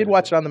live. And I did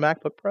watch it on the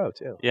MacBook Pro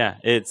too. Yeah,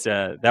 it's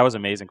that was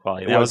amazing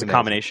quality. That was a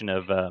combination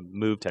of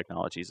Move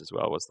Technologies as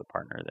well was the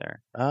partner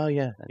there. Oh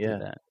yeah,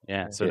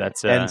 So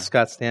that's and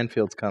Scott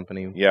Stanfield's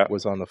company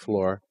was on the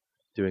floor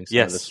doing some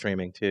of the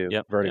streaming too.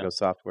 Yep. Vertigo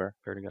Software.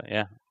 Vertigo,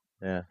 yeah.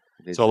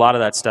 So a lot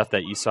of that stuff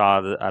that you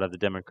saw out of the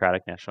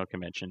Democratic National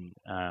Convention,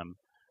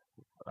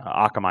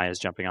 Akamai is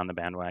jumping on the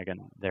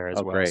bandwagon there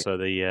as well. Great. So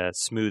the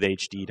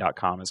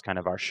smoothhd.com is kind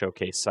of our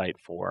showcase site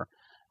for,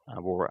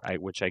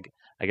 which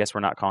I guess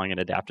we're not calling it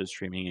adaptive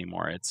streaming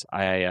anymore. It's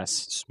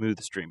IIS smooth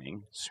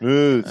streaming.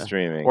 Smooth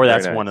streaming. Or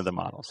that's one of the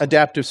models.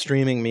 Adaptive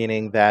streaming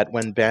meaning that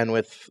when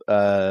bandwidth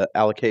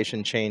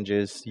allocation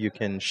changes, you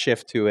can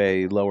shift to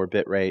a lower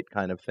bit rate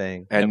kind of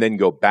thing. And then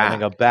go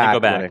back.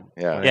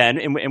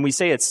 And we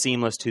say it's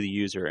seamless to the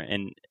user.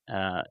 And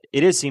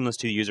it is seamless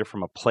to the user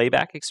from a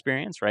playback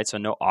experience, right? So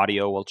no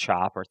audio will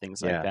chop or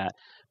things like that.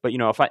 But,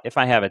 if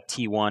I have a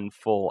T1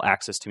 full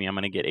access to me, I'm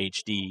going to get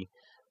HD.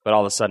 But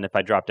all of a sudden, if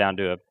I drop down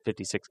to a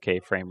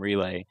 56K frame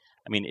relay,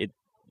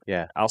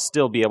 I'll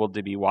still be able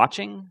to be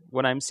watching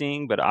what I'm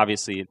seeing. But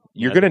obviously,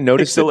 you're going to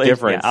notice the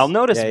difference. I'll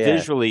notice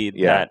visually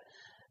that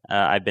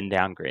I've been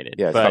downgraded.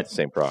 Yeah, it's not the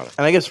same product.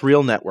 And I guess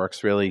Real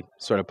Networks really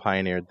sort of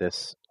pioneered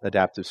this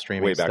adaptive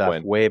streaming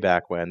way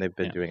back when. They've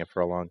been doing it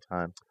for a long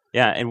time.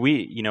 Yeah, and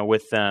we,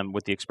 with the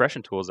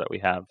expression tools that we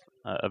have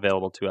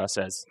available to us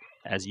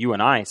as you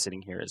and I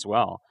sitting here as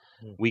well.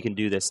 We can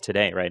do this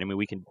today, right?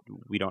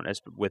 We don't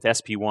with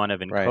SP1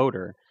 of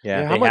encoder.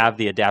 They have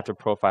the adaptive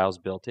profiles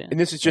built in, and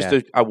this is just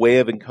a way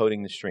of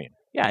encoding the stream.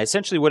 Yeah,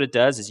 essentially what it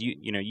does is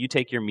you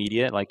take your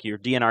media, like your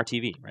DNR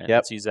TV, right? Yep.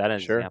 Let's use that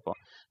as an example.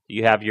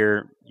 You have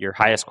your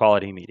highest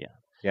quality media,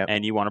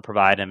 and you want to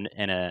provide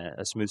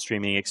a smooth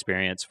streaming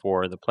experience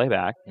for the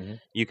playback.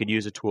 You could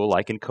use a tool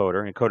like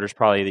Encoder. Encoder is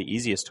probably the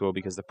easiest tool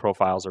because the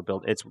profiles are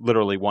built. It's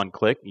literally one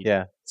click.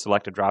 You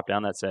select a drop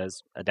down that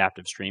says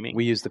adaptive streaming.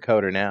 We use the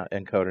encoder now.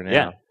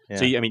 Yeah.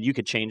 So you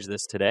could change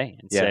this today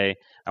and say,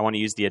 I want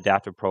to use the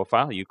adaptive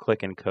profile. You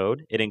click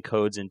encode. It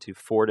encodes into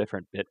 4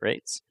 different bit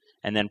rates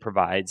and then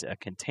provides a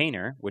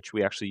container, which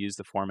we actually use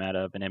the format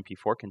of an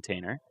MP4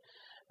 container.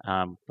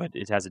 But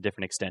it has a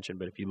different extension.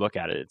 But if you look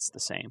at it, it's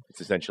the same.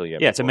 It's essentially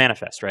it's a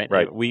manifest, right?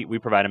 Right. We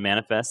provide a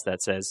manifest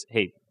that says,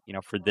 hey,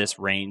 for this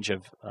range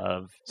of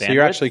bandwidth. So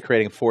you're actually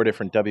creating 4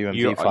 different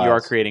WMV files. You are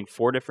creating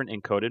 4 different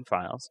encoded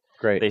files.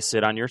 Great. They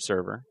sit on your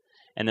server.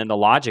 And then the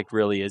logic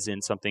really is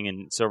in something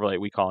in Silverlight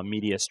we call a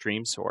media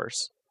stream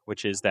source,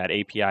 which is that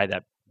API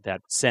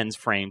that sends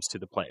frames to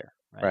the player.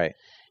 Right.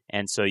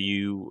 And so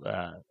you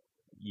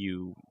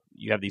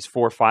you have these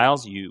 4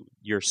 files.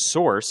 Your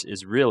source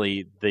is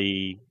really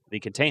the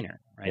container,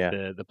 right?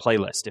 Yeah. The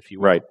playlist, if you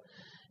will. Right.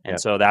 And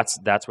so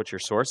that's what your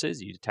source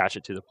is. You attach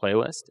it to the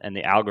playlist, and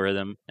the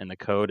algorithm and the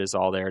code is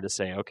all there to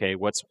say, okay,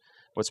 what's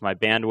my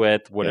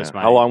bandwidth? What is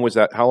my How long was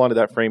that? How long did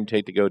that frame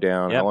take to go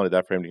down? Yep. How long did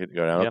that frame take to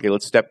go down? Yep. Okay,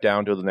 let's step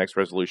down to the next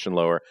resolution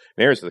lower.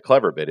 And here's the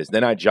clever bit: is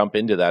then I jump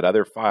into that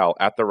other file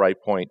at the right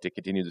point to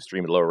continue the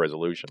stream at lower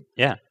resolution.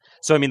 Yeah.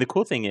 So I mean, the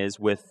cool thing is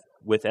with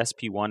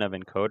SP1 of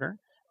encoder,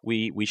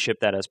 we ship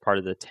that as part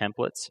of the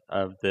templates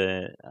of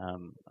the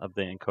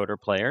encoder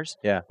players.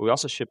 Yeah. We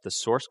also ship the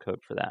source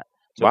code for that.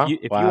 So Wow.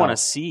 if you want to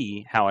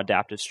see how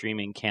adaptive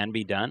streaming can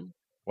be done,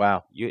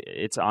 Wow.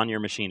 it's on your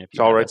machine. It's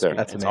all right there.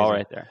 That's It's amazing. all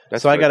right there.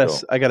 That's So I very got cool.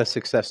 I got a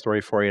success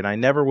story for you, and I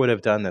never would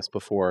have done this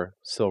before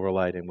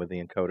Silverlight and with the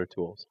encoder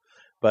tools.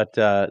 But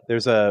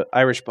there's a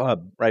Irish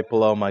pub right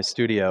below my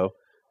studio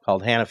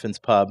called Hannafin's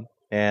Pub,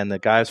 and the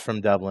guy's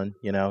from Dublin.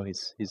 You know,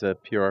 he's a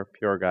pure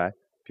guy,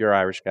 pure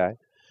Irish guy.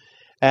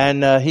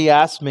 And he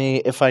asked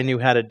me if I knew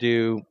how to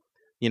do,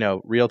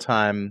 real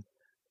time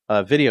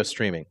video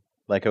streaming,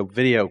 like a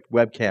video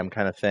webcam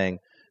kind of thing,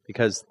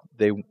 because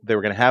they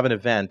were going to have an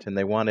event and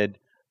they wanted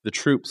the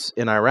troops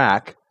in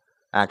Iraq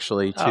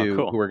actually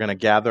cool. who were going to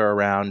gather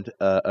around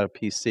a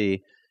PC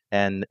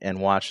and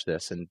watch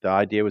this. And the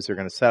idea was they're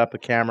going to set up a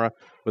camera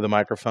with a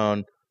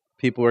microphone.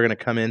 People were going to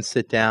come in,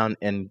 sit down,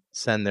 and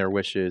send their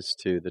wishes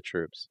to the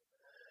troops.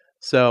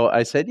 So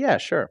I said, yeah,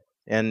 sure.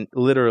 And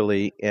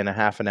literally in a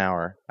half an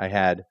hour, I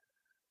had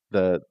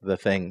the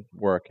thing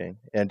working.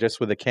 And just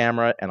with a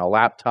camera and a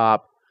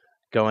laptop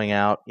going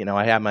out,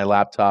 I had my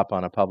laptop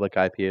on a public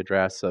IP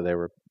address, so they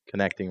were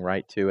connecting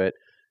right to it.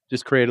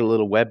 Just created a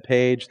little web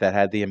page that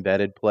had the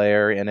embedded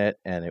player in it,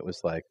 and it was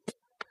like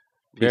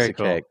piece Very of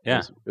cool. cake. Yeah.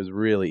 It was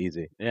really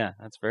easy, Yeah,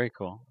 that's very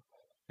cool.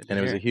 Good to and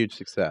it was hear. a huge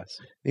success.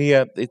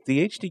 The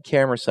HD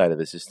camera side of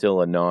this is still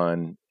a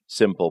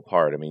non-simple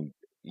part. I mean,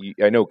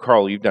 I know,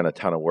 Carl, you've done a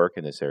ton of work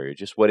in this area.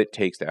 Just what it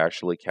takes to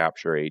actually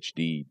capture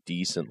HD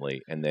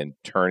decently and then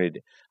turn it.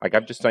 Like,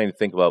 I'm just trying to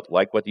think about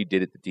like what you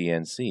did at the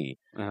DNC.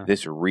 Uh-huh.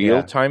 This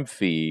real-time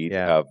feed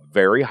Yeah. of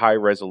very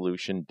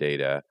high-resolution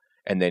data,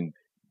 and then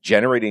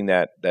generating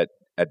that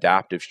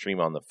adaptive stream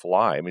on the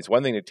fly. I mean, it's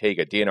one thing to take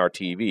a DNR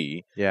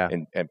TV Yeah.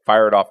 and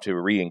fire it off to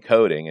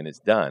re-encoding and it's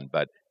done.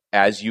 But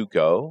as you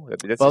go,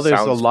 that Well, there's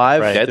a sounds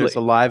live deadly. there's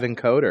a live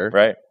encoder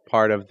Right.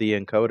 part of the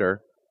encoder,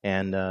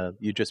 and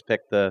you just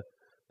pick the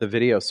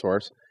video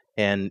source.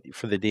 And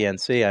for the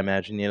DNC, I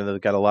imagine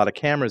they've got a lot of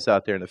cameras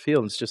out there in the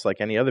field. It's just like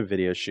any other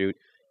video shoot.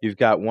 You've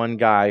got one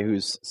guy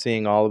who's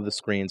seeing all of the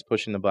screens,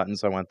 pushing the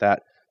buttons. I want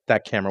that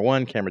camera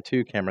 1, camera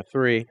 2, camera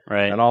 3,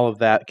 Right. and all of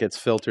that gets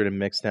filtered and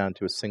mixed down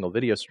to a single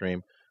video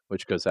stream,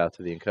 which goes out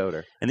to the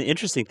encoder. And the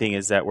interesting thing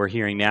is that we're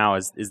hearing now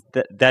is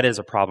that is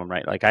a problem,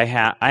 right? Like I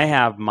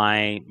have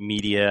my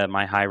media,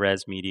 my high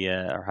res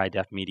media or high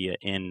def media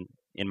in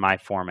my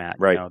format.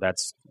 Right.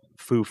 That's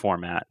foo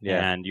format.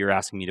 Yeah. And you're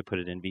asking me to put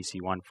it in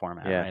VC1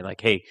 format, Yeah. right?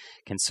 Like, hey,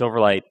 can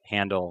Silverlight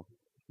handle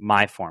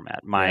my format,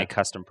 my Yeah.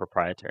 custom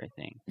proprietary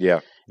thing? Yeah.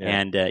 Yeah.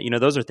 And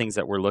those are things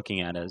that we're looking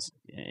at as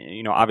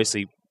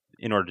obviously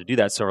in order to do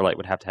that, Silverlight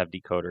would have to have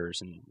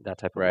decoders and that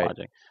type of Right.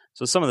 logic.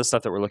 So some of the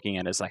stuff that we're looking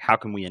at is like, how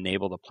can we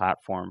enable the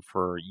platform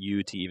for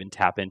you to even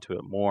tap into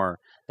it more,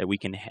 that we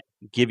can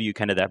give you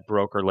kind of that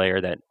broker layer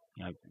that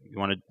you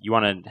want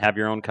to have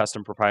your own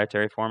custom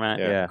proprietary format.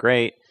 Yeah.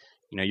 Great.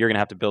 You're going to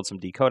have to build some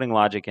decoding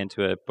logic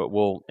into it, but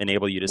we'll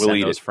enable you to We'll send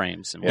eat those it.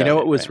 frames. And You know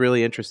what was right.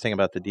 really interesting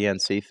about the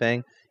DNC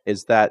thing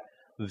is that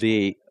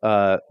the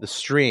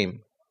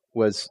stream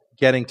was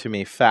getting to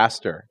me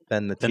faster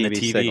than the Then TV, the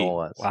TV signal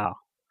was. Wow.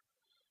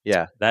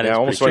 Yeah. That Yeah, is I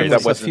almost pretty wondered Stream if crazy. that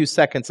was a wasn't- few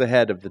seconds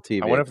ahead of the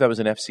TV. I wonder if that was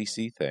an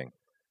FCC thing.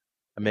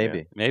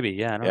 Maybe. Maybe,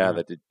 yeah. I don't Yeah, know.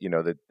 that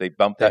that they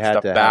bumped They that had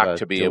stuff to have back a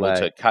to be delay.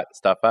 able to cut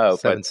stuff out.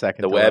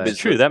 7-second But the web delay. is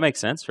True, that makes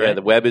sense, right? Yeah,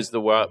 the web is the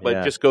but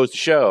Yeah. it just goes to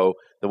show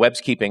the web's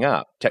keeping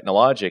up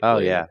technologically. Oh,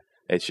 yeah.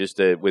 It's just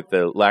with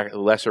the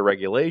lesser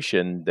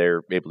regulation,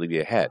 they're able to be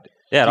ahead.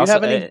 Yeah, Do you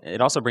have any-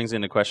 it also brings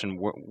into question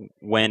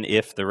when,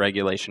 if the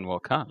regulation will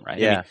come, right?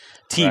 Yeah.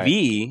 I mean,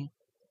 TV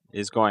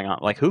is going on,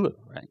 like Hulu,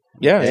 right?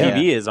 Yeah, Yeah.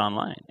 TV is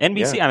online.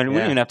 NBC, Yeah. I mean, we Yeah.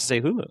 don't even have to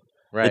say Hulu.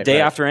 Right. The day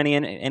right. after any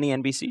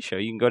NBC show,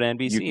 you can go to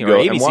NBC You can or go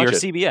and ABC watch or it.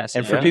 CBS.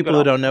 And you for know, people you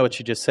who go to- don't know what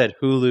you just said,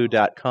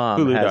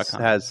 Hulu.com,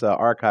 Hulu.com. has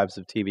archives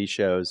of TV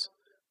shows,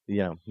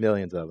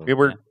 millions of them. Yeah,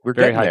 we're Very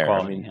getting high there.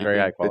 quality, I mean, yeah. Very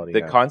high quality, The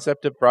yeah.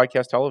 concept of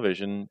broadcast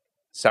television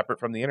separate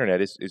from the internet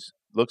is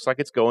looks like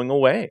it's going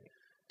away.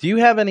 Do you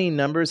have any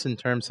numbers in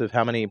terms of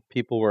how many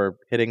people were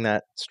hitting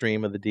that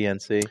stream of the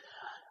DNC?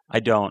 I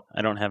don't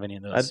have any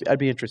of those. I'd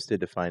be interested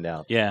to find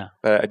out. Yeah.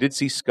 I did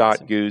see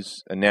Scott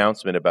Goo's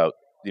announcement about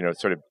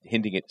sort of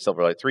hinting at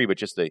Silverlight 3, but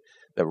just the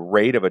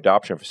rate of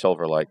adoption for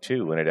Silverlight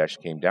 2 when it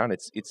actually came down,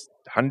 it's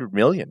 100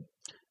 million.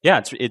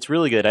 Yeah, it's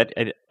really good.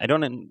 I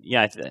don't.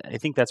 Yeah, I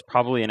think that's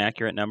probably an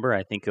accurate number.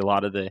 I think a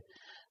lot of the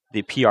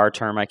PR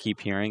term I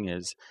keep hearing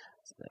is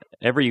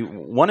every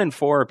 1 in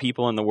 4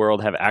 people in the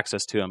world have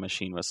access to a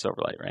machine with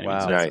Silverlight, right?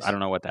 Wow. Nice. I don't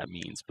know what that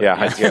means. But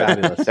Yeah,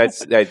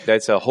 Fabulous.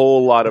 that's a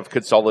whole lot of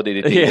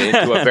consolidated data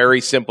Yeah. into a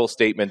very simple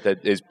statement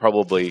that is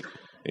probably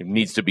It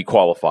needs to be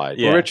qualified.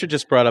 Well, Richard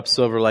just brought up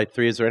Silverlight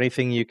 3. Is there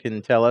anything you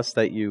can tell us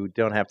that you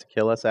don't have to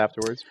kill us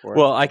afterwards for?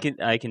 Well, I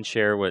can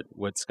share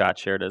what Scott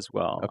shared as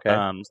well. Okay.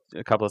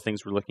 A couple of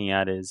things we're looking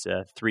at is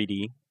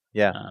 3D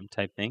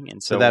type thing.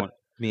 And so that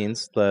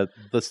means the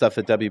stuff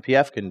that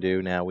WPF can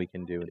do now we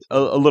can do. A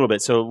little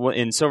bit. So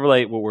in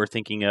Silverlight, what we're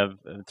thinking of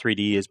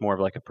 3D is more of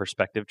like a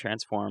perspective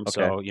transform. Okay.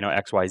 So,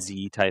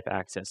 XYZ type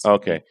access.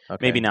 Okay.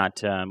 Maybe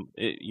not,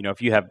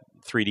 if you have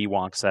 3D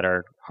wonks that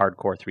are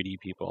hardcore 3D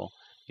people.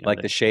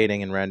 Like the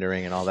shading and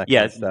rendering and all that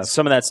kind of stuff.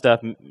 Some of that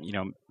stuff,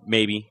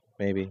 maybe.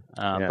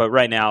 But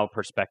right now,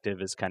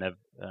 perspective is kind of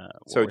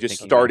so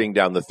just starting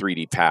down the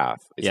 3D path.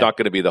 It's not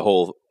going to be the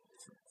whole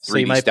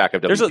 3D stack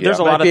of WPF. There's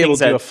a lot of things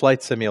that... do a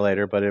flight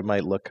simulator, but it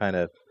might look kind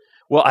of...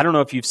 Well, I don't know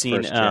if you've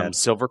seen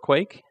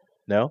Silverquake.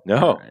 No?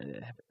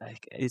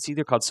 It's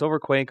either called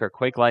Silverquake or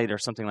Quake Light or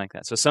something like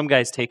that. So some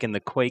guy's taken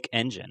the Quake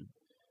engine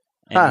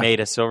and made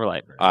a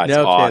Silverlight version. That's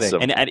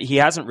awesome. And he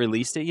hasn't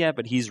released it yet,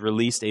 but he's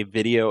released a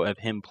video of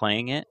him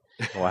playing it.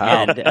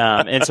 Wow.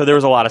 And so there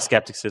was a lot of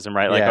skepticism,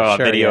 right? Like,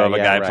 a video of a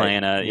guy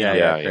playing a...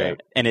 great.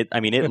 And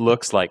it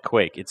looks like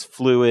Quake. It's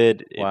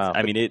fluid. Wow.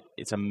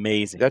 It's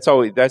amazing. That's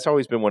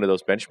always been one of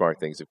those benchmark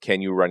things of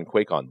can you run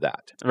Quake on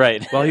that?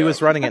 Right. Well, he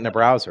was running it in a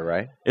browser,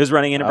 right? It was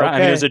running in a browser.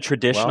 Okay. It was a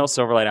traditional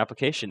Silverlight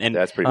application. And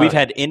that's pretty we've cool.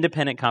 had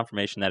independent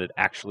confirmation that it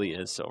actually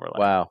is Silverlight.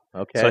 Wow.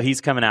 Okay. So he's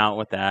coming out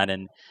with that.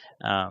 And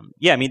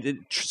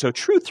so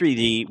true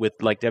 3D with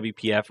like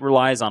WPF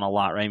relies on a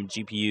lot, right?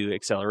 GPU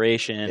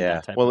acceleration.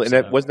 That type of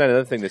stuff. Wasn't that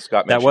another thing that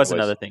Scott mentioned? That was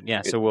another thing.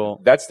 Yeah.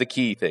 That's the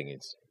key thing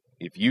is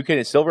if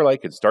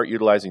Silverlight can start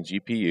utilizing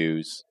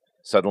GPUs,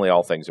 suddenly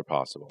all things are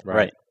possible.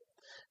 Right.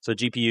 So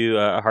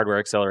GPU hardware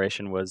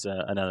acceleration was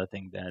another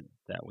thing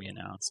that we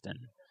announced, and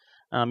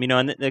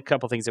and a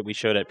couple things that we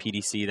showed at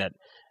PDC that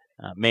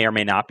may or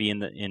may not be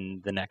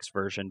in the next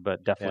version,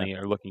 but definitely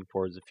are looking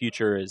towards the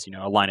future is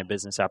a line of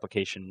business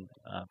application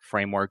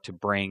framework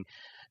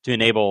to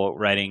enable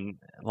writing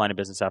line of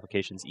business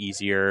applications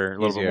easier, a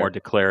little bit more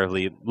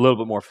declaratively, a little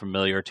bit more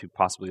familiar to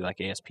possibly like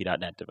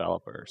ASP.NET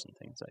developers and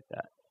things like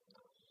that.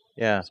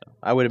 Yeah, so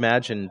I would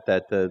imagine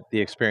that the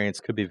experience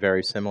could be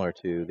very similar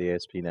to the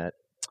ASP.NET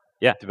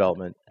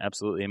development.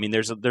 Absolutely. I mean,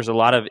 there's a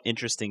lot of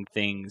interesting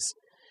things,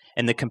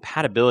 and the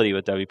compatibility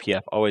with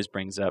WPF always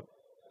brings up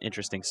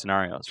interesting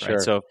scenarios, right? Sure.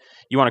 So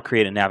you want to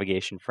create a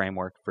navigation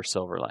framework for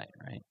Silverlight,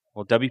 right?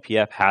 Well,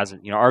 WPF has it.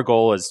 Our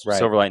goal is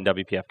Silverlight and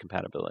WPF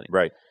compatibility.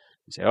 Right.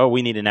 You say,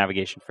 we need a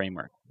navigation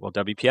framework. Well,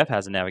 WPF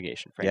has a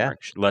navigation framework.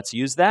 Yeah. Let's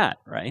use that,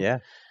 right? Yeah.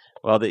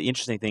 Well, the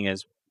interesting thing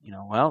is,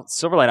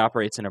 Silverlight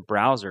operates in a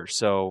browser,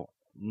 so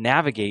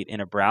navigate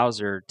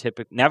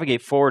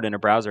forward in a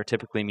browser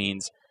typically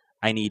means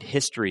I need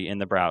history in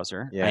the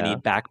browser. Yeah. I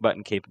need back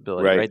button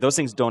capability, right? Those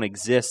things don't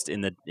exist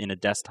in a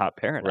desktop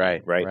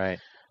paradigm. Right.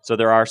 So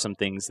there are some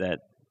things that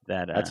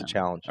that's a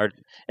challenge. And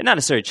not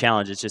necessarily a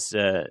challenge, it's just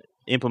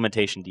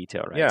implementation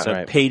detail, right? Yeah,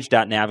 so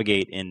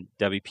page.navigate in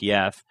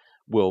WPF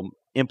will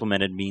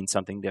implemented mean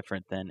something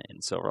different than in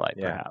Silverlight,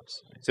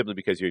 perhaps. Simply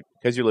because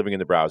you're living in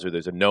the browser,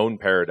 there's a known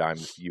paradigm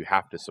you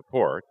have to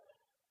support.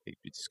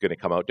 It's going to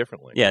come out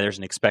differently. Yeah, there's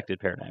an expected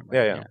paradigm.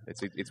 Right? Yeah.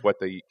 It's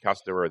what the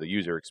customer or the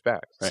user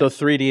expects. Right. So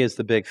 3D is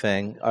the big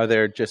thing. Are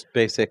there just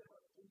basic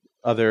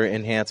other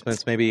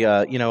enhancements? Maybe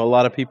a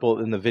lot of people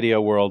in the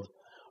video world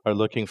are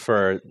looking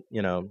for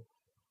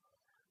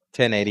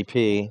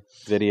 1080p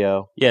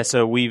video. Yeah,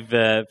 so we've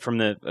from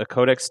a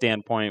codec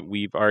standpoint,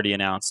 we've already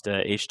announced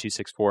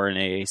H.264 and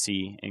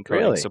AAC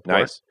encoding support.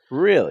 Nice.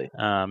 Really?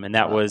 And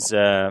that was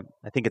I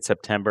think it's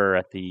September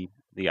at the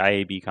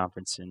IAB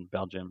conference in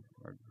Belgium,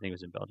 or I think it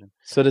was in Belgium.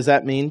 So does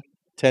that mean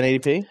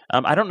 1080p?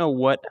 I don't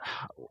know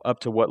up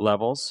to what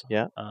levels.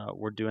 Yeah.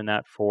 We're doing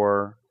that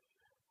for.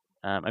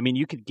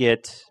 You could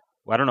get.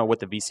 Well, I don't know what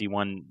the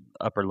VC1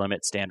 upper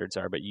limit standards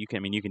are, but you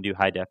can do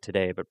high def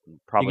today, but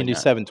probably you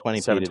can do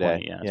 720p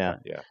today. Yeah.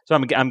 So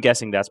I'm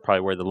guessing that's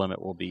probably where the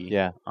limit will be.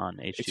 On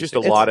H264. It's just a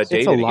lot of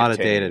data. It's a lot of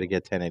data to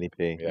get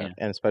 1080p, yeah.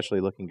 And especially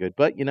looking good.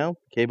 But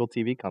cable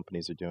TV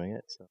companies are doing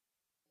it. So.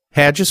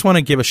 Hey, I just want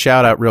to give a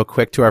shout out real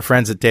quick to our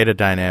friends at Data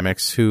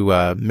Dynamics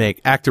who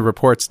make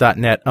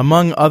ActiveReports.net,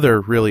 among other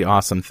really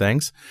awesome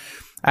things.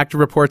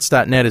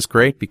 ActiveReports.net is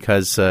great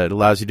because it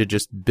allows you to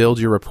just build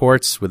your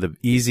reports with an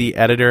easy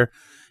editor,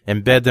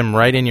 embed them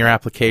right in your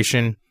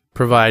application,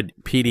 provide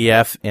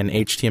PDF and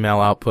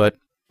HTML output,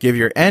 give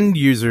your end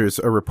users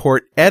a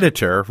report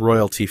editor,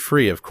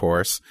 royalty-free, of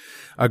course,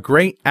 a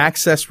great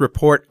access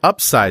report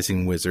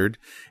upsizing wizard,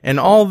 and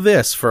all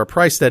this for a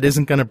price that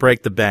isn't going to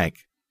break the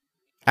bank.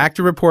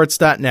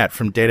 ActiveReports.net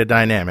from Data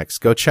Dynamics.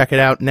 Go check it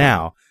out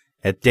now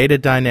at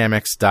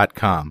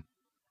datadynamics.com.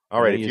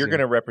 All right, if you're going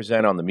to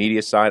represent on the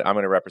media side, I'm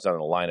going to represent on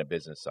the line of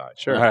business side.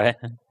 Sure. All right.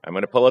 I'm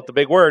going to pull out the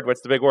big word.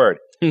 What's the big word?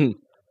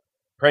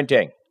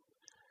 Printing.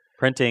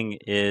 Printing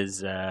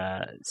is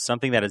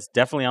something that is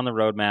definitely on the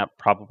roadmap,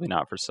 probably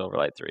not for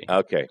Silverlight 3.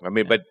 Okay. But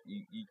what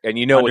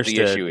the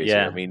issue is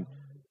here.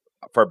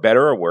 for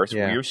better or worse,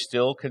 Yeah. we're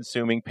still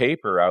consuming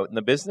paper out in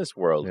the business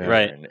world. Yeah. here.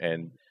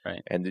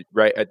 Right. And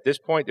at this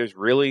point, there's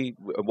really,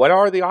 what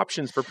are the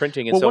options for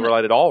printing in Well,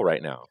 Silverlight at all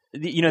right now?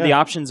 The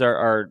options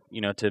are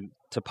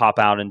to pop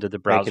out into the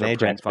browser an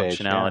print Ajax page,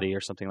 functionality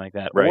or something like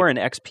that, Right. or an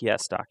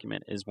XPS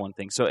document is one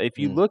thing. So if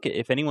you look at,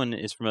 if anyone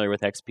is familiar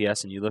with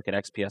XPS and you look at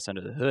XPS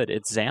under the hood,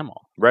 it's XAML.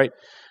 Right.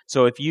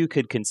 So if you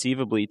could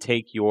conceivably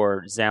take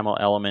your XAML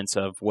elements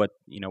of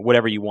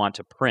whatever you want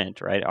to print,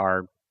 right,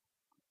 are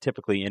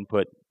typically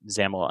input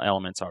XAML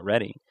elements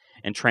already,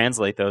 and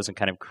translate those and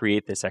kind of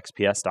create this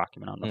XPS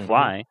document on the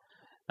fly,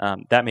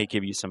 that may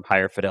give you some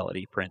higher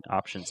fidelity print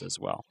options as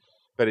well.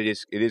 But it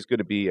is going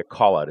to be a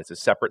call out. It's a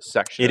separate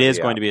section. It is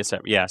going to be a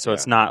separate, So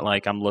it's not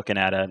like I'm looking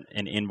at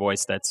an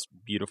invoice that's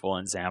beautiful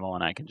in XAML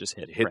and I can just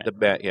hit print. the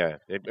button,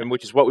 and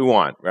which is what we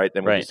want, right?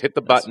 Then we just hit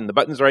the button. The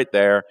button's right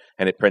there,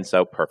 and it prints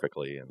out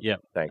perfectly. And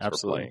thanks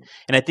absolutely. for playing.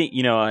 And I think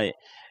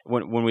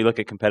when we look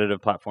at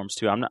competitive platforms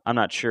too, I'm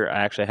not sure.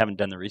 I haven't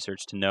done the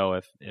research to know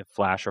if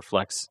Flash or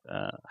Flex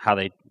how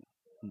they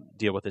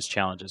deal with this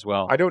challenge as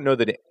well. I don't know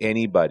that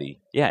anybody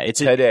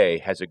today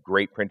has a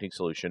great printing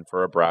solution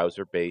for a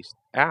browser-based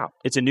app.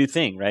 It's a new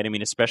thing, right? I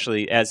mean,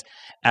 especially as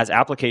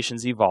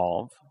applications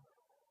evolve,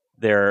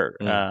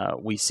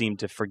 we seem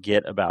to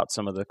forget about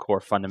some of the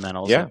core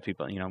fundamentals. Yeah. Of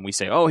people, we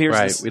say, oh, here's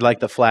this. We like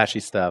the flashy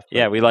stuff.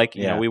 Yeah, we like,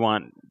 we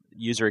want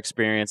user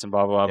experience and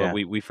blah, blah, blah, Yeah.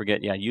 but we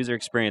forget, user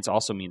experience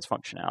also means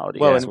functionality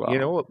Well, as and well. you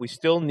know what? We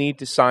still need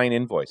to sign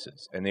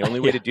invoices, and the only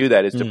way to do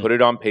that is to put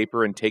it on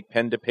paper and take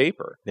pen to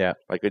paper. Yeah.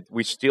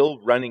 We're still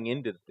running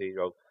into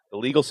the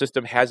legal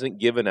system hasn't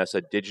given us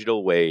a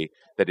digital way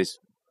that is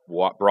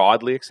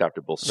broadly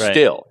acceptable. Right.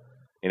 Still,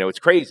 it's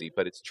crazy,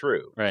 but it's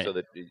true. Right. So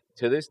that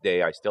to this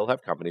day, I still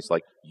have companies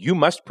like, you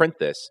must print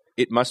this.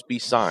 It must be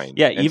signed.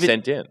 Yeah, and even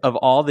sent in. Of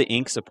all the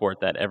ink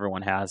support that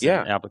everyone has in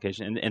an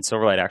application, and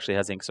Silverlight actually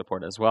has ink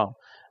support as well.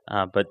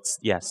 But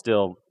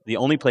still, the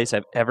only place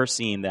I've ever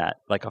seen that,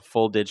 like a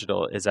full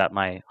digital, is at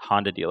my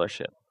Honda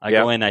dealership. I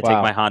go in, I take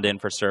my Honda in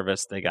for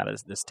service. They got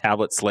this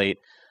tablet slate.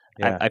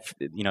 Yeah.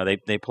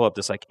 They pull up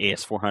this like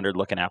AS400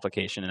 looking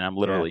application, and I'm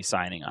literally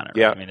signing on it.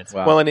 Yeah. Right? I mean, it's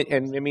Well, and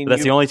I mean, but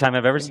that's the only time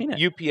I've ever seen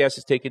it. UPS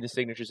is taking the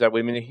signatures that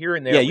way. I mean, here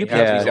and there, we UPS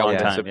have these all the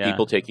elements time, of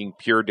people taking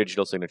pure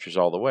digital signatures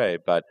all the way,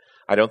 but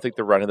I don't think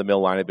the run-of-the-mill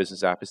line of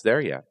business app is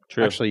there yet.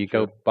 True. Actually, you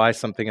go buy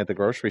something at the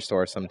grocery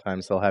store,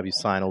 sometimes they'll have you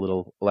sign a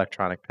little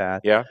electronic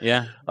pad. Yeah.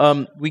 Yeah.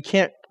 We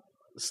can't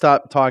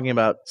stop talking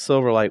about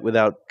Silverlight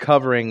without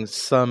covering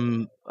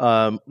some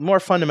more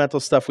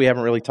fundamental stuff we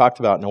haven't really talked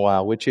about in a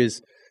while, which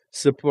is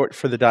support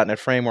for the .NET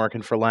framework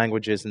and for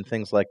languages and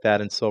things like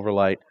that in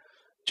Silverlight.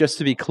 Just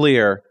to be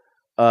clear,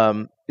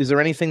 is there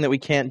anything that we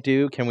can't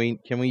do? Can we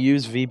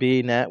use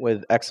VBNet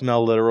with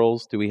XML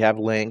literals? Do we have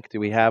LINQ? Do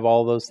we have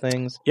all those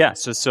things? Yeah.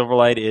 So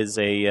Silverlight is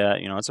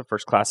it's a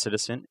first class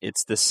citizen.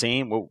 It's the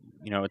same.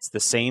 It's the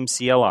same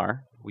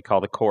CLR. We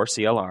call the core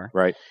CLR.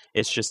 Right.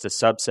 It's just a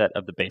subset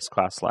of the base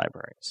class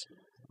libraries.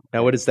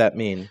 Now, what does that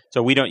mean?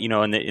 So we don't,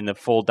 in the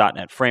full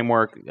 .NET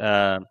framework,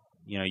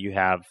 you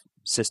have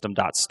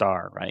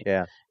system.star, right?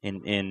 Yeah.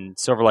 In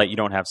Silverlight, you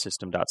don't have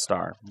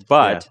system.star.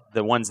 But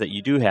the ones that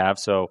you do have,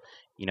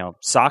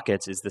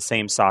 sockets is the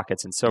same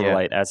sockets in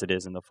Silverlight as it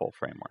is in the full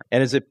framework.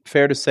 And is it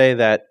fair to say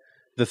that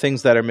the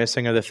things that are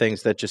missing are the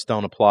things that just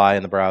don't apply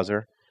in the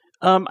browser?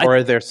 Or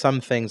are there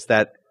some things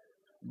that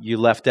you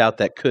left out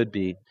that could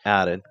be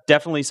added?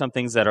 Definitely some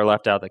things that are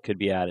left out that could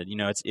be added.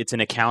 It's an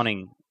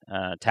accounting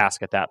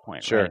task at that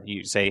point. Sure. Right?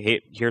 You say, hey,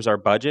 here's our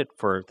budget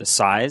for the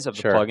size of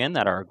the plugin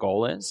that our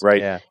goal is.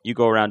 Right. Yeah. You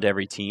go around to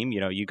every team.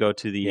 You go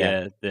to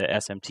the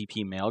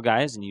SMTP mail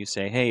guys and you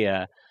say,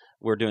 hey,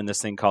 we're doing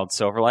this thing called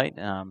Silverlight.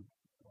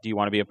 Do you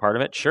want to be a part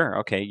of it? Sure.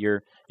 Okay.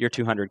 Your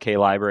 200K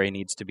library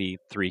needs to be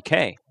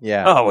 3K.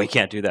 Yeah. Oh, we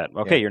can't do that.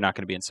 Okay, you're not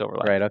going to be in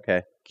Silverlight. Right.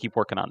 Okay. Keep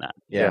working on that.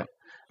 Yeah.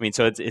 I mean,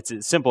 so it's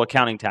a simple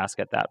accounting task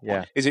at that point.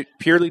 Yeah. Is it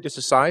purely just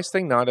a size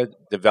thing, not a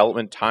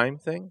development time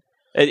thing?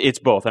 It's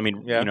both. I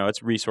mean,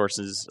 it's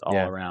resources all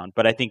around.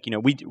 But I think,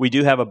 we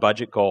do have a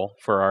budget goal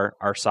for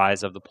our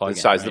size of the plugin. The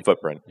size of the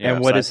footprint. Yeah,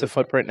 And what is the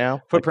footprint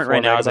now? Footprint Like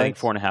right now is, I megabytes?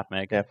 think, 4.5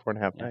 meg. Yeah,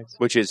 4.5 megs.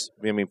 Which is,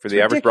 I mean, for It's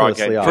the average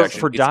broadcast ridiculously connection,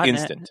 For it's .NET,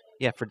 instant.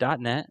 Yeah, for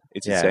 .NET.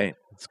 It's Yeah. insane.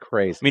 It's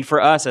crazy. I mean,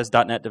 for us as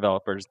 .NET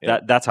developers,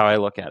 that's how I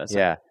look at it. So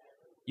yeah.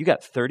 you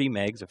got 30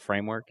 megs of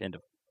framework into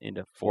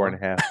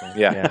 4.5.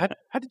 Yeah.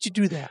 How did you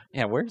do that?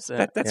 Yeah, where's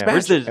That's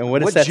where's the, And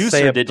what does that say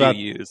juicer did about-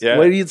 you use? Yeah.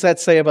 What does that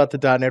say about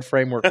the .NET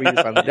framework we use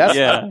on the desktop?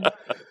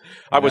 Yeah.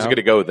 I wasn't going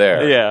to go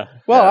there. Yeah.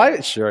 Well, I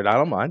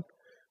don't mind.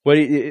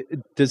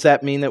 Does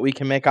that mean that we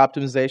can make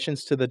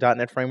optimizations to the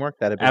 .NET framework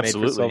that have been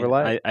Absolutely. made for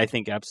Silverlight? I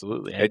think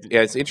absolutely.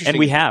 It's interesting. And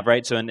we have,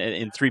 right? So in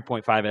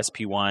 3.5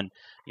 SP1,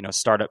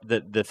 startup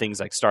the things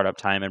like startup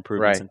time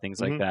improvements Right. and things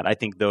like that. I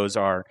think those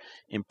are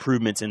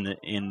improvements in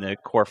the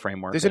core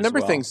framework. There's a number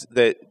as of well. things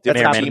that That's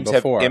different happened teams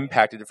have before.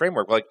 impacted the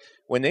framework. Like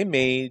when they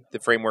made the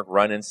framework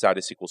run inside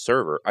a SQL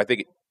Server, I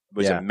think it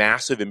was Yeah. a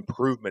massive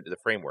improvement to the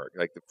framework.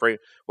 Like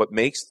what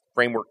makes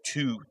Framework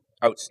 2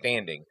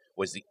 outstanding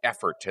was the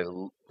effort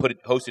to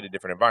host it in a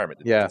different environment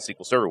than Yeah. the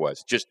SQL Server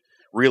was. Just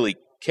really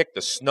kick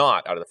the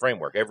snot out of the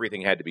framework.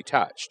 Everything had to be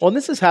touched. Well, and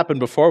this has happened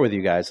before with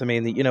you guys. I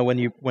mean,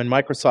 when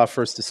Microsoft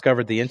first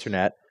discovered the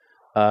internet,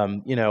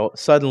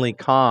 suddenly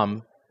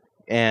COM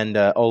and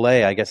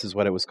Olay, I guess is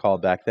what it was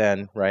called back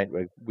then, right?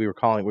 We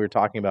were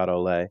talking about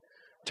Olay,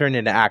 turned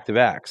into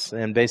ActiveX,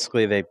 and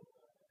basically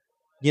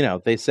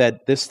they said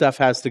this stuff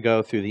has to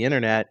go through the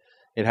internet.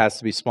 It has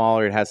to be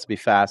smaller. It has to be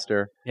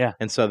faster. Yeah.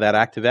 And so that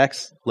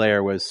ActiveX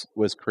layer was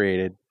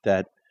created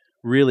that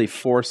really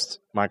forced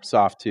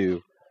Microsoft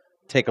to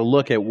take a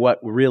look at what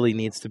really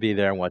needs to be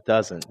there and what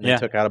doesn't. And They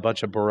took out a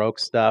bunch of Baroque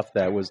stuff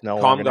that was no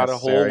longer necessary. COM got a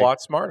whole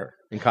lot smarter.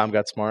 And COM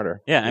got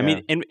smarter. Yeah, I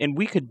mean, and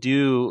we could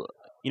do,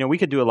 we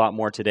could do a lot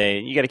more today.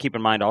 You got to keep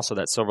in mind also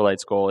that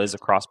Silverlight's goal is a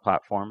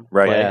cross-platform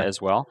play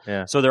as well.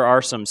 Yeah. So there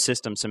are some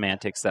system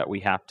semantics that we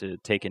have to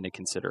take into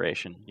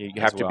consideration.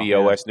 You have to be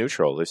OS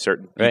neutral. There's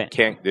certain you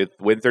can't. The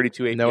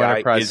Win32 API no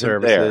enterprise isn't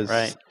services,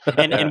 right?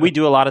 And we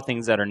do a lot of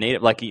things that are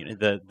native, like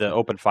the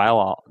open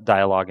file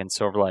dialog in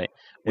Silverlight.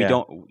 We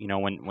don't,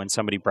 when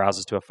somebody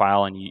browses to a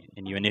file and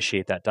you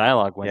initiate that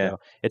dialog window,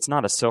 it's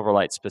not a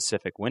Silverlight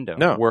specific window.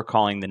 No. We're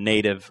calling the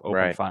native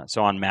open file.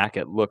 So on Mac,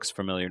 it looks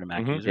familiar to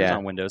Mac users.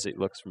 On Windows, it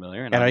looks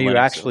familiar. And are you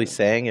actually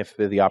saying if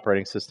the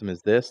operating system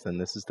is this, then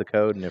this is the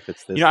code, and if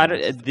it's this, then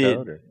this is the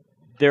code?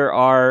 There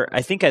are,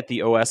 I think at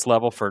the OS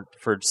level for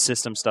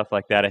system stuff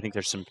like that, I think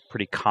there's some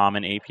pretty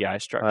common API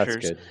structures.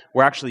 That's good.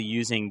 We're actually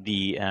using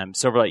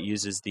Silverlight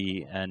uses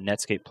the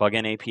Netscape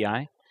plugin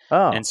API.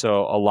 Oh. And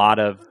so a lot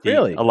of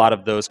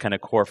those kind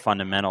of core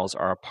fundamentals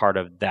are a part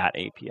of that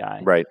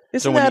API. Right.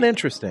 Isn't that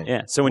interesting?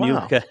 Yeah. So when you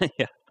look at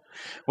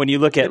when you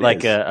look at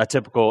a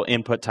typical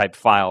input type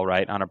file,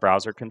 right, on a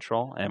browser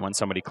control, and when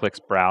somebody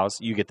clicks browse,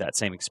 you get that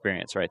same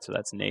experience, right? So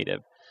that's native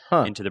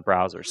into the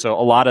browser. So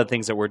a lot of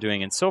things that we're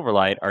doing in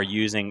Silverlight are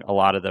using a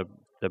lot of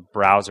the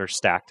browser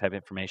stack type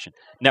information.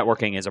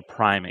 Networking is a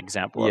prime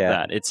example of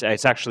that.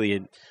 It's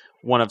actually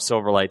one of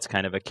Silverlight's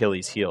kind of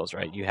Achilles heels,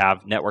 right? You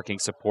have networking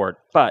support,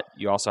 but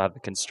you also have the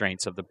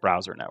constraints of the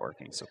browser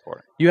networking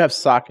support. You have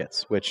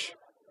sockets, which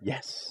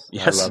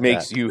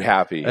makes you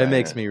happy. It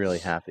makes me really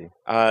happy.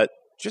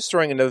 Just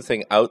throwing another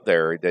thing out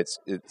there it's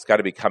got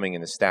to be coming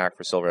in the stack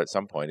for Silverlight at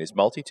some point is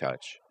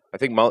multi-touch. I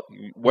think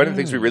one of the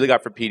things we really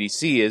got for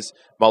PDC is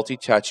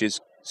multi-touch is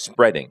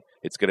spreading.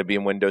 It's going to be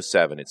in Windows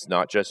 7. It's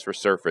not just for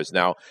Surface.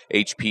 Now,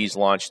 HP's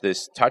launched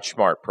this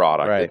TouchSmart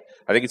product. Right.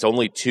 I think it's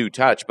only 2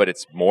 touch, but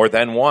it's more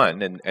than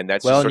one, and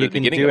that's just sort of the beginning of all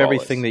this. You can do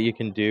everything that you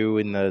can do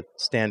in the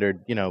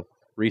standard,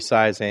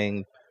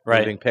 resizing,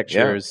 moving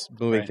pictures,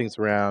 moving things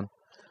around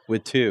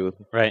with 2.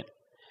 Right.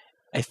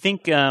 I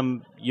think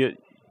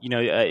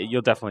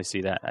you'll definitely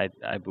see that.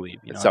 I believe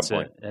at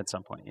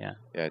some point. Yeah.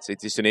 Yeah.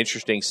 It's just an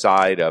interesting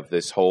side of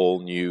this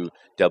whole new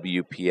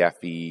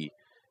WPFE.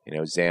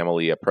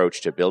 XAML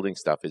approach to building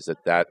stuff is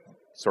that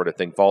sort of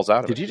thing falls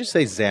out of it. Did you just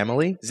say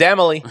XAML?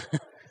 XAML.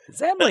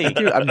 XAML.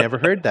 Dude, I've never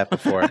heard that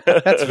before.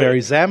 That's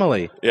very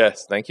XAML.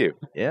 Yes, thank you.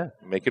 Yeah.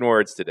 Making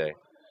words today.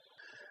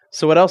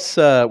 So what else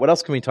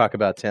can we talk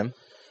about, Tim?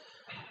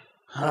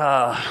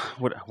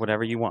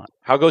 Whatever you want.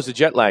 How goes the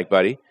jet lag,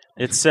 buddy?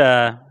 It's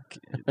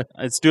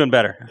doing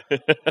better.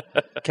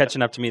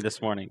 Catching up to me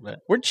this morning. But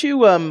weren't you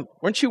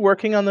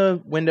working on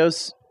the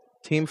Windows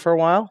team for a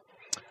while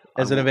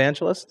as an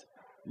evangelist?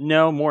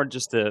 No, more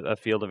just a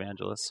field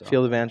evangelist. So.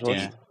 Field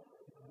evangelist.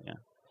 Yeah.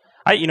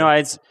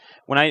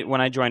 When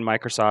I joined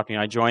Microsoft,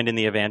 I joined in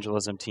the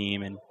evangelism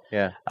team, and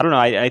I don't know.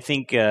 I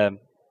think not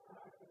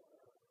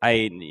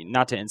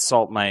to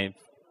insult my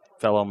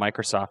fellow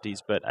Microsofties,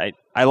 but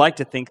I like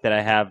to think that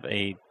I have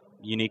a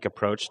unique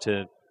approach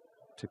to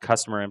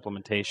customer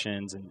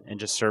implementations and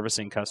just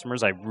servicing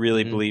customers. I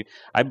really believe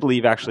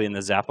actually in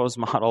the Zappos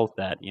model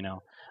that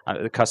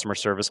the customer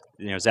service.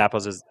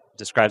 Zappos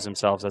describes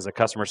themselves as a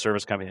customer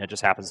service company that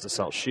just happens to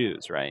sell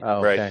shoes, right? Oh,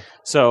 okay. Right.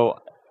 So,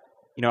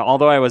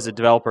 although I was a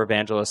developer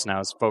evangelist and I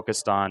was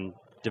focused on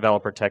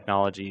developer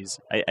technologies,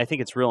 I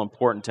think it's real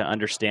important to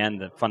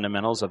understand the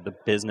fundamentals of the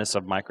business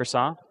of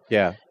Microsoft.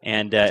 Yeah.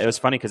 And it was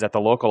funny because at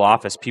the local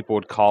office, people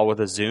would call with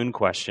a Zune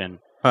question,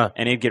 and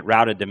it'd get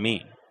routed to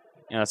me.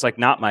 It's like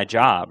not my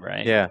job,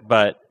 right? Yeah.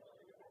 But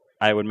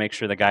I would make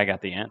sure the guy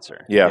got the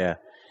answer. Yeah.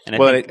 And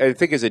I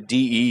think as a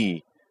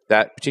DE,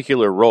 that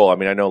particular role, I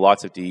know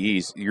lots of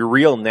DEs, your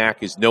real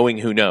knack is knowing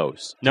who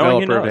knows.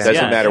 Knowing who knows. It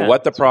doesn't matter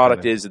what the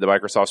product is in the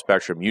Microsoft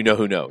spectrum, you know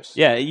who knows.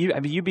 Yeah,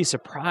 you'd be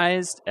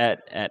surprised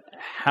at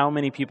how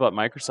many people at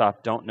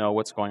Microsoft don't know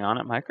what's going on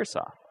at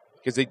Microsoft.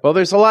 Well,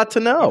 there's a lot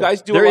to know. You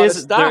guys do a lot of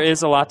stuff. There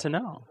is a lot to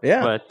know.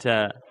 Yeah.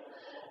 But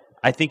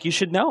I think you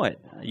should know it.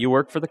 You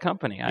work for the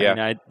company.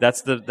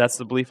 That's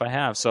the belief I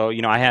have. So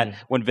I had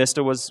when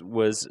Vista was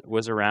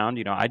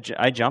around.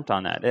 I jumped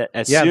on that.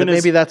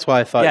 Maybe that's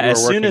why I thought you were as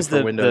soon working as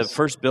for Windows. the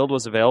first build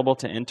was available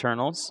to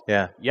internals.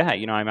 I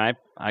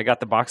got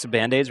the box of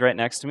Band-Aids right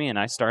next to me, and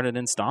I started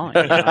installing.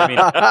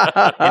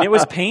 And it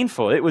was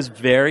painful. It was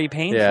very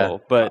painful. Yeah.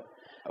 But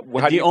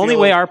the only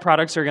way our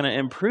products are going to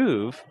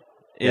improve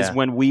is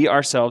when we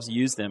ourselves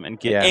use them and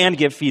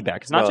give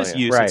feedback. It's not just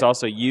use; it's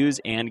also use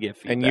and give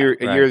feedback.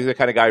 And you're the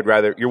kind of guy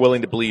you're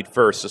willing to bleed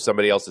first, so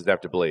somebody else doesn't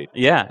have to bleed.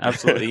 Yeah,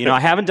 absolutely. I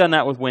haven't done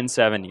that with Win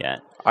 7 yet.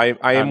 I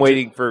am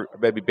waiting for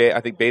maybe I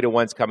think Beta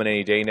 1's coming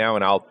any day now,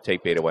 and I'll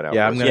take Beta 1 out.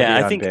 Yeah,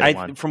 first. I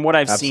think from what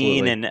I've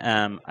seen,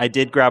 and I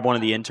did grab one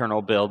of the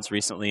internal builds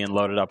recently and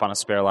load it up on a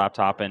spare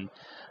laptop, and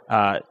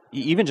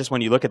even just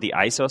when you look at the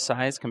ISO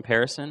size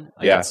comparison,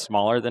 it's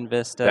smaller than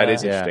Vista. That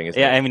is interesting.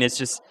 Isn't it? I mean, it's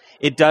just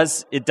it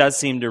does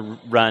seem to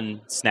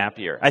run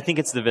snappier. I think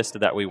it's the Vista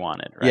that we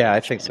wanted. Right? Yeah, I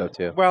think so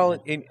too.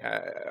 Well,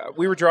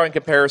 we were drawing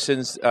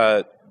comparisons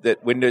that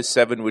Windows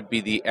 7 would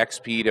be the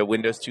XP to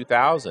Windows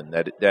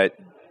 2000.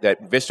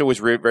 That Vista was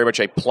very much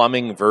a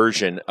plumbing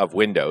version of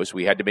Windows.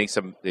 We had to make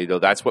some,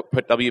 that's what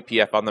put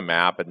WPF on the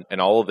map and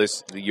all of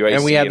this, the UAC.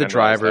 And we had the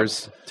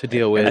drivers to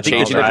deal with.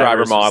 Changing the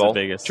driver model.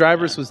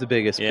 Drivers was the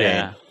biggest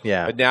pain.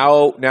 Yeah. But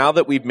now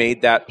that we've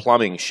made that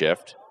plumbing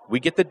shift, we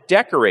get the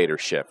decorator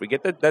shift. We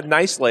get the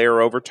nice layer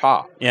over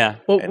top. Yeah.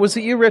 Well, was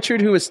it you, Richard,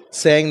 who was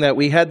saying that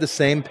we had the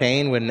same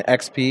pain when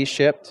XP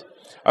shipped?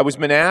 I was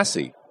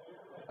Manassi.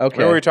 Okay.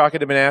 When we were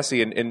talking to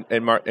Manassi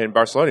in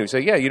Barcelona, we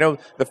said,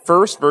 the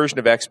first version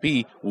of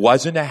XP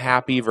wasn't a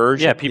happy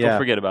version. Yeah, people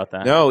forget about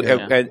that. No,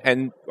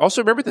 and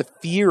also remember the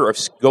fear of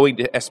going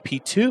to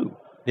SP2.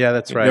 Yeah,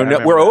 that's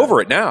right. We're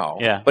over it now.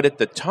 Yeah. But at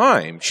the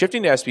time,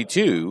 shifting to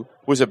SP2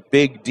 was a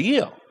big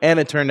deal. And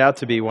it turned out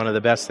to be one of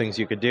the best things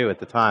you could do at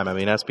the time. I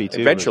mean, SP2.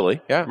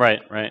 Eventually, yeah.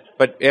 Right.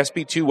 But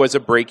SP2 was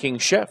a breaking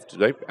shift.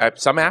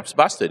 Some apps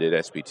busted at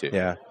SP2.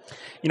 Yeah.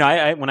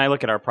 I when I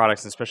look at our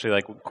products, especially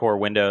like core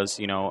Windows,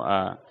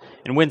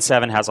 and Win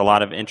 7 has a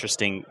lot of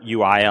interesting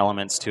UI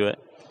elements to it.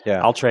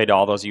 Yeah. I'll trade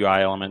all those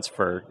UI elements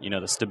for,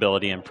 the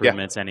stability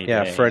improvements any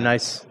day. Yeah, for a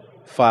nice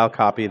file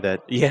copy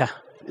that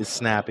is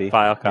snappy.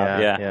 File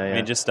copy, I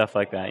mean, just stuff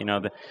like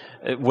that.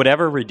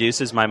 Whatever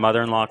reduces my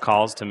mother-in-law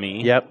calls to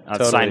me,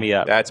 totally. Sign me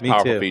up. That's a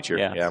powerful feature.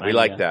 Yeah, we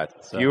like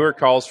that. So. Fewer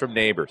calls from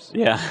neighbors.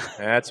 Yeah.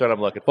 That's what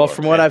I'm looking for. Well,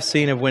 from what I've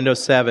seen of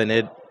Windows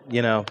 7,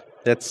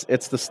 it's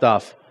the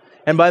stuff.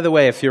 And by the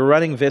way, if you're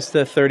running Vista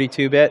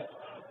 32-bit,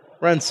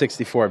 run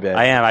 64-bit.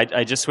 I am.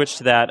 I just switched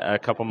to that a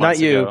couple months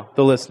ago. Not you,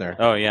 the listener.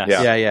 Oh, yeah.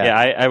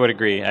 Yeah, I would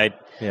agree. And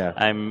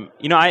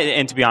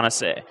to be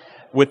honest,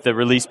 with the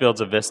release builds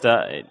of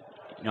Vista,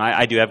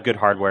 I do have good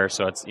hardware,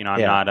 so it's,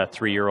 I'm not a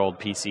 3-year-old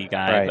PC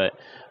guy, but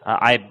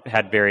I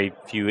had very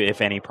few,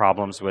 if any,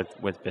 problems with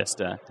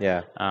Vista.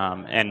 Yeah.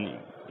 And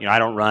I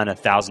don't run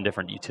 1,000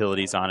 different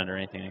utilities on it or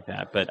anything like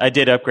that. But I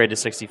did upgrade to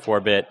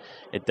 64-bit.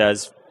 It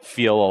does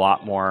feel a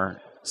lot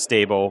more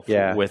stable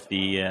with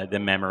the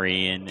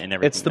memory and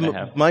everything.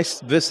 It's my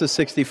Vista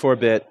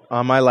 64-bit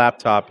on my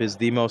laptop is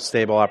the most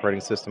stable operating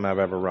system I've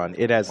ever run.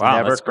 It has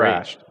never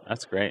crashed.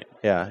 That's great.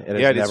 Yeah, it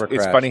has never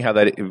crashed. It's funny how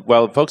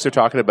folks are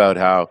talking about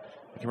how,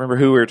 I can remember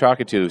who we were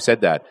talking to who said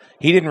that.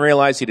 He didn't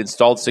realize he'd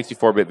installed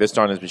 64-bit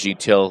Vista on his machine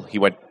till he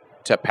went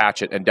to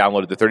patch it and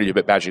downloaded the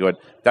 32-bit patch and going,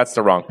 that's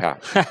the wrong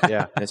patch.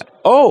 I'm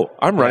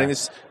running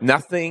this.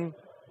 Nothing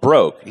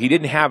broke. He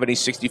didn't have any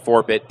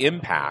 64-bit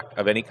impact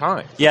of any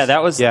kind. Yeah,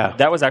 that was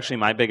actually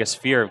my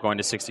biggest fear of going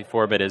to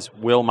 64-bit is,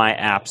 will my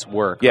apps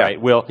work? Yeah. Right?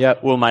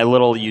 Will my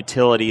little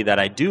utility that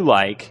I do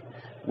like,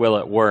 will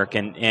it work?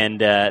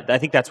 And I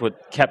think that's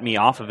what kept me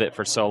off of it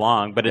for so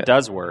long, but it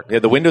does work. Yeah,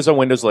 the Windows on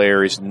Windows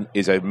layer is an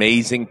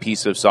amazing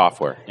piece of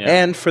software. Yeah.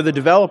 And for the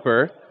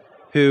developer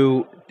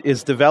who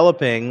is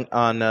developing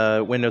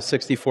on Windows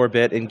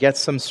 64-bit and gets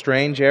some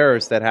strange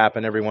errors that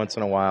happen every once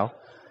in a while,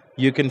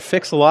 you can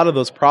fix a lot of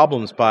those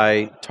problems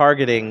by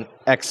targeting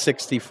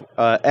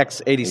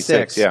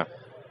x86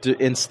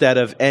 instead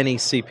of any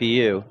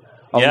CPU.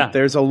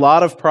 There's a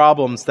lot of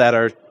problems that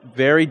are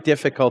very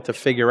difficult to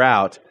figure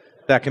out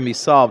that can be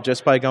solved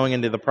just by going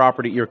into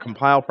your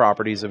compile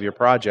properties of your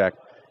project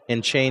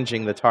and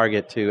changing the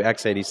target to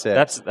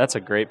x86. That's a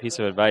great piece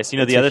of advice.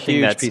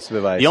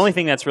 The only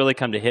thing that's really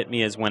come to hit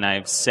me is when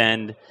I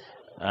send.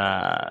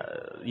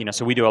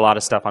 So we do a lot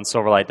of stuff on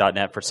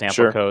Silverlight.net for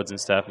sample codes and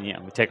stuff. And,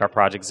 we take our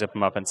projects, zip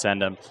them up, and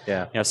send them.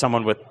 Yeah.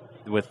 Someone with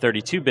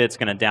 32-bit's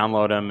going to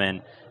download them,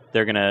 and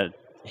they're going to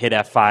hit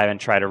F5 and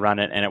try to run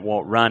it, and it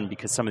won't run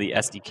because some of the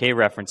SDK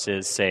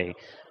references say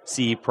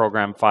C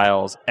program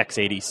files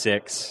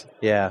x86.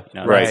 Yeah,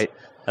 right.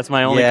 That's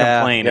my only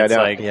complaint.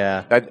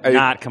 It's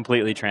not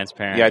completely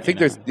transparent. Yeah, I think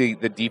there's the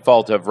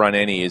default of run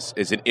any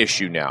is an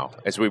issue now.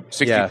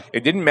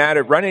 It didn't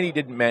matter. Run any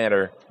didn't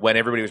matter when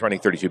everybody was running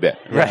 32-bit.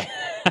 Right.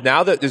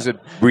 Now that there's a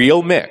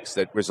real mix,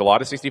 that there's a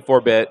lot of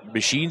 64-bit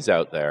machines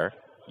out there,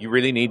 you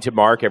really need to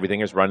mark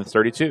everything as run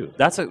 32.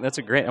 That's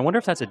a great. I wonder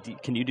if that's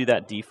can you do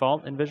that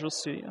default in Visual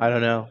Studio? I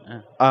don't know.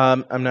 Yeah.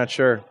 I'm not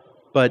sure,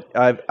 but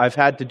I've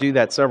had to do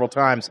that several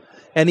times,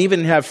 and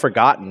even have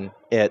forgotten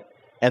it,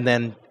 and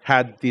then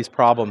had these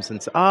problems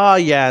and said,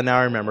 now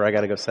I remember, I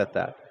got to go set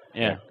that.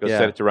 Set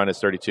it to run as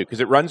 32 because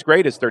it runs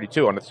great as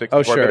 32 on a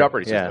 64-bit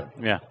operating system.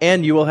 Yeah,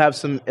 and you will have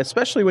some,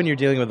 especially when you're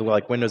dealing with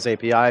like Windows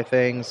API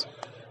things,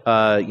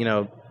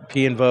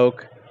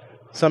 pinvoke.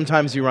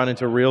 Sometimes you run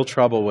into real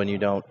trouble when you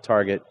don't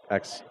target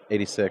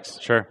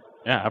x86. Sure.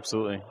 Yeah,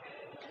 absolutely.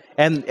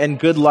 And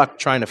good luck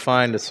trying to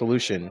find a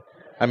solution.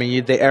 I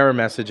mean, the error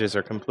messages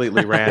are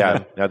completely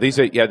random. Now these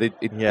are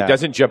it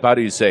doesn't jump out at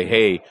you and say,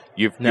 "Hey,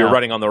 you're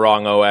running on the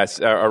wrong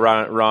OS or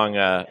wrong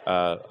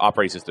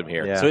operating system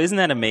here." Yeah. So isn't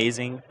that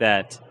amazing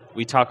that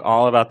we talk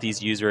all about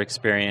these user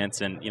experience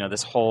and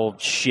this whole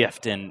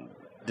shift in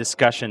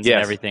discussions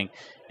and everything,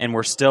 and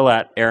we're still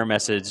at error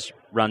message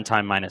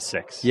runtime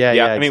 -6. Yeah,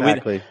 I mean,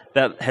 exactly.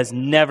 that has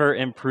never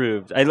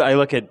improved. I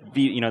look at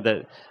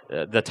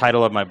the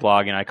title of my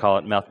blog and I call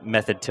it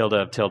method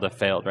tilde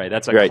failed. Right,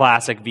 that's a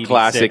classic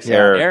VB6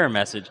 error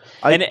message,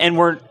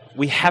 and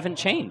we haven't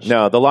changed.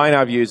 No, the line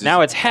I've used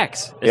now it's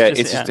hex.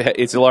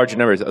 It's a large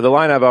numbers. The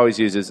line I've always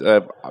used is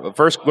one of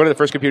the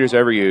first computers I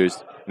ever used,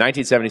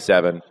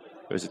 1977.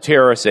 It was a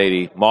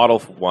TRS-80 Model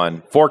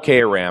 1,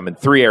 4K RAM, and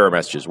 3 error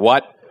messages.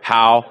 What?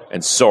 How,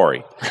 and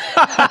sorry.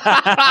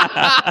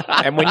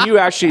 And when you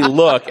actually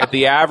look at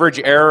the average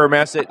error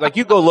message, like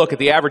you go look at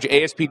the average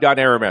ASP.NET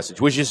error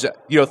message, which is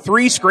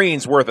 3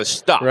 screens worth of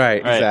stuff. Right,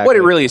 exactly. What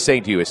it really is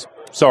saying to you is,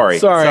 sorry.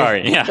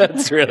 Yeah,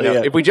 that's really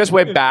it. If we just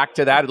went back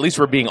to that, at least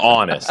we're being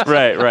honest.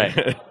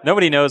 Right.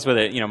 Nobody knows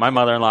whether my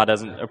mother-in-law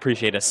doesn't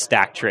appreciate a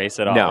stack trace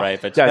at all,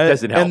 right? But that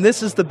doesn't help. And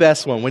this is the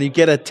best one when you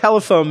get a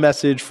telephone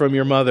message from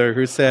your mother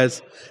who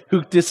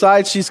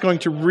decides she's going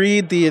to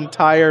read the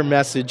entire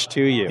message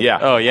to you. Yeah.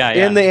 Oh yeah.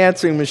 In the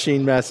answering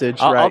machine message,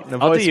 right?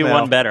 I'll do you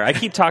one better. I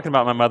keep talking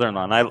about my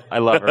mother-in-law, and I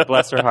love her,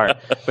 bless her heart.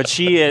 But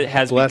she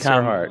has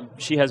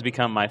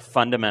become my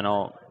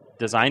fundamental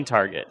design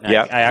target. I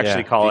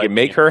actually call it. You can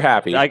make her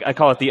happy. I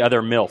call it the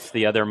other MILF,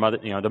 the other mother.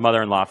 The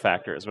mother-in-law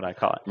factor is what I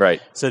call it.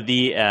 Right. So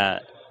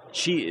I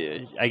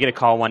get a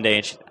call one day,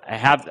 and I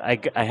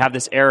have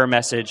this error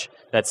message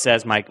that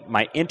says my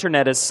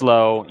internet is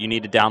slow. You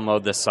need to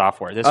download this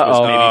software. This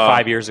was maybe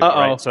 5 years ago,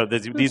 right? So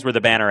these were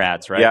the banner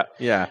ads, right?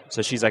 Yeah.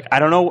 So she's like, I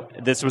don't know.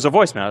 This was a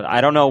voicemail.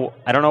 I don't know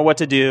what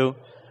to do,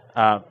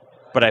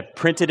 but I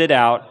printed it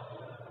out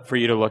for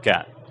you to look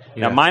at.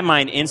 Yeah. Now my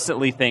mind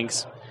instantly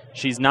thinks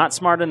she's not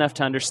smart enough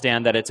to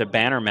understand that it's a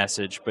banner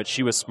message, but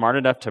she was smart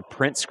enough to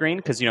print screen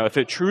because if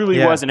it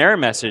truly was an error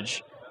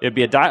message, it'd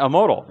be a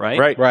modal,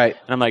 right? Right.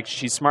 And I'm like,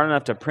 she's smart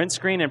enough to print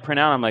screen and print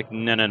out. I'm like,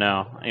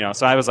 no.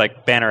 So I was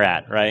like, banner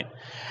ad, right?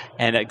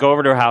 And I go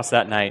over to her house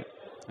that night,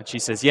 and she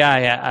says,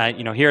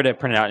 here to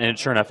print it out. And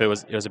sure enough, it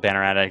was a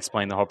banner ad. I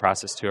explained the whole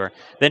process to her.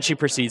 Then she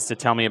proceeds to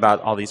tell me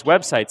about all these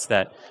websites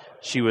that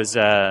she was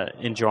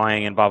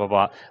enjoying and blah, blah,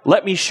 blah.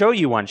 Let me show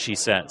you one, she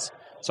says.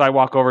 So I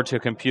walk over to a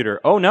computer.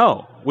 Oh,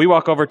 no. We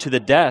walk over to the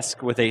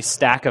desk with a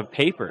stack of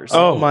papers.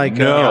 Oh, my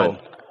God.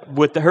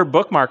 With her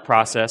bookmark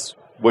process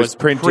was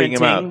printing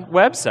them out.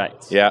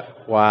 Websites. Yeah.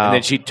 Wow. And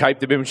then she typed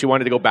them in when she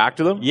wanted to go back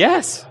to them?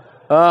 Yes.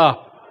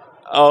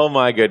 Oh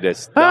my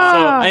goodness. These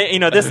are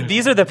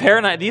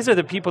the These are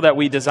the people that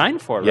we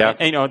designed for, right?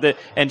 Yeah.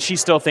 And she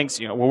still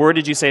thinks, where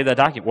did you save that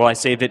document? Well, I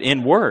saved it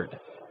in Word.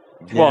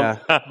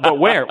 Well, but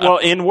where? Well,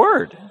 in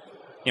Word.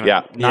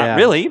 Not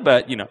really,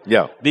 but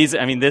these.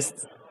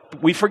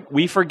 We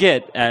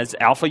forget as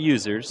alpha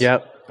users.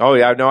 Yep. Oh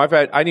yeah. No,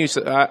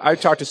 I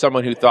talked to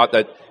someone who thought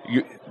that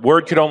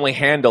Word could only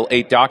handle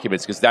 8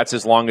 documents because that's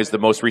as long as the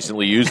most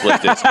recently used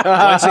list is.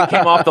 Once it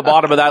came off the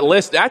bottom of that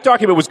list, that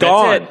document was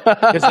gone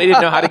because they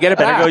didn't know how to get it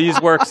back. Better go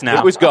use Works now.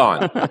 It was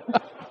gone.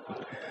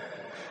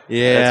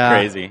 Yeah, that's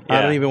crazy. Yeah.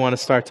 I don't even want to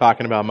start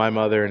talking about my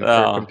mother and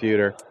her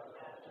computer.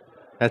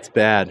 That's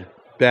bad.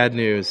 Bad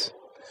news.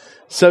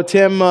 So,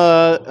 Tim,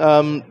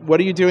 what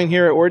are you doing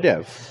here at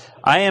OrDev?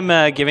 I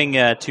am giving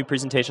 2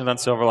 presentations on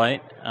Silverlight.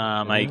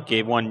 I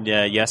gave one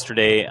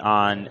yesterday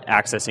on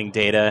accessing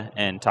data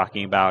and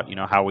talking about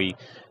how we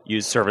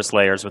use service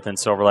layers within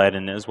Silverlight,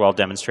 and as well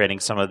demonstrating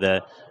some of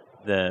the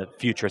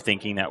future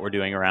thinking that we're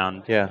doing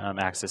around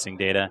accessing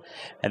data.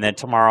 And then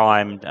tomorrow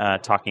I'm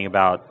talking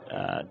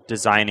about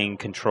designing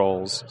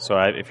controls. So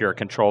if you're a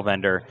control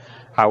vendor,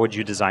 how would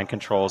you design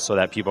controls so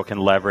that people can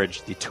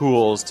leverage the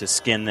tools to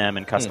skin them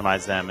and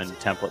customize them and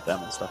template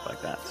them and stuff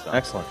like that? So,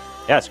 excellent.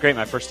 Yeah, it's great.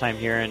 My first time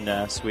here in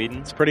Sweden.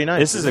 It's pretty nice.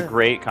 This is a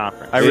great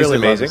conference. I really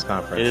love this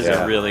conference. It is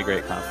a really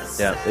great conference.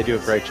 Yeah, they do a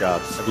great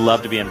job. I'd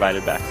love to be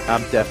invited back.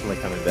 I'm definitely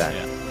coming back.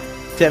 Yeah.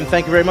 Tim,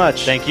 thank you very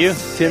much. Thank you.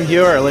 Tim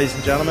Heuer, ladies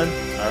and gentlemen.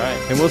 All right.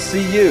 And we'll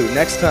see you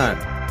next time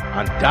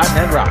on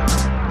 .NET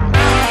Rocks.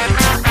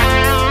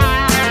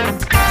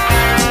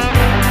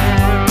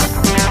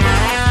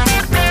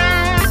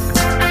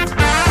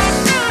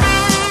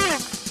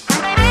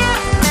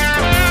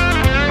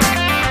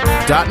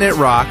 .NET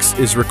Rocks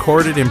is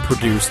recorded and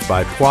produced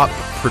by PWOP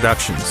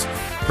Productions,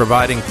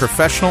 providing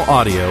professional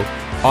audio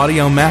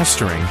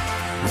mastering,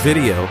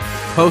 video,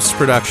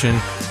 post-production,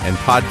 and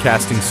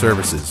podcasting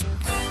services.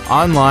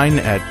 Online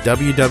at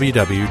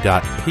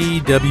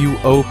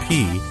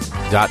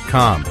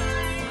www.pwop.com.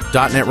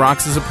 .NET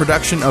Rocks is a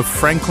production of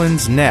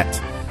Franklin's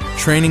Net,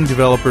 training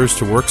developers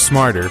to work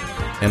smarter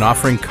and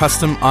offering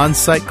custom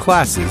on-site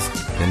classes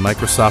in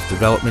Microsoft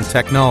development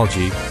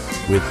technology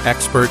with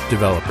expert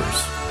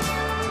developers.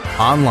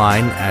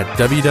 Online at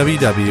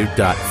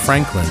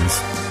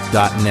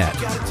www.franklins.net.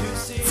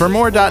 For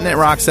more .NET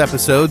Rocks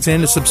episodes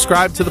and to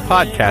subscribe to the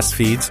podcast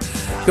feeds,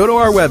 go to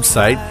our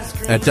website,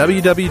 at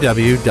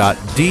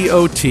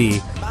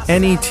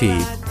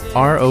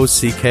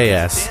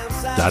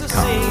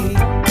www.dotnetrocks.com.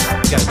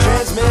 Got a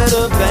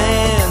transmitter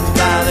band.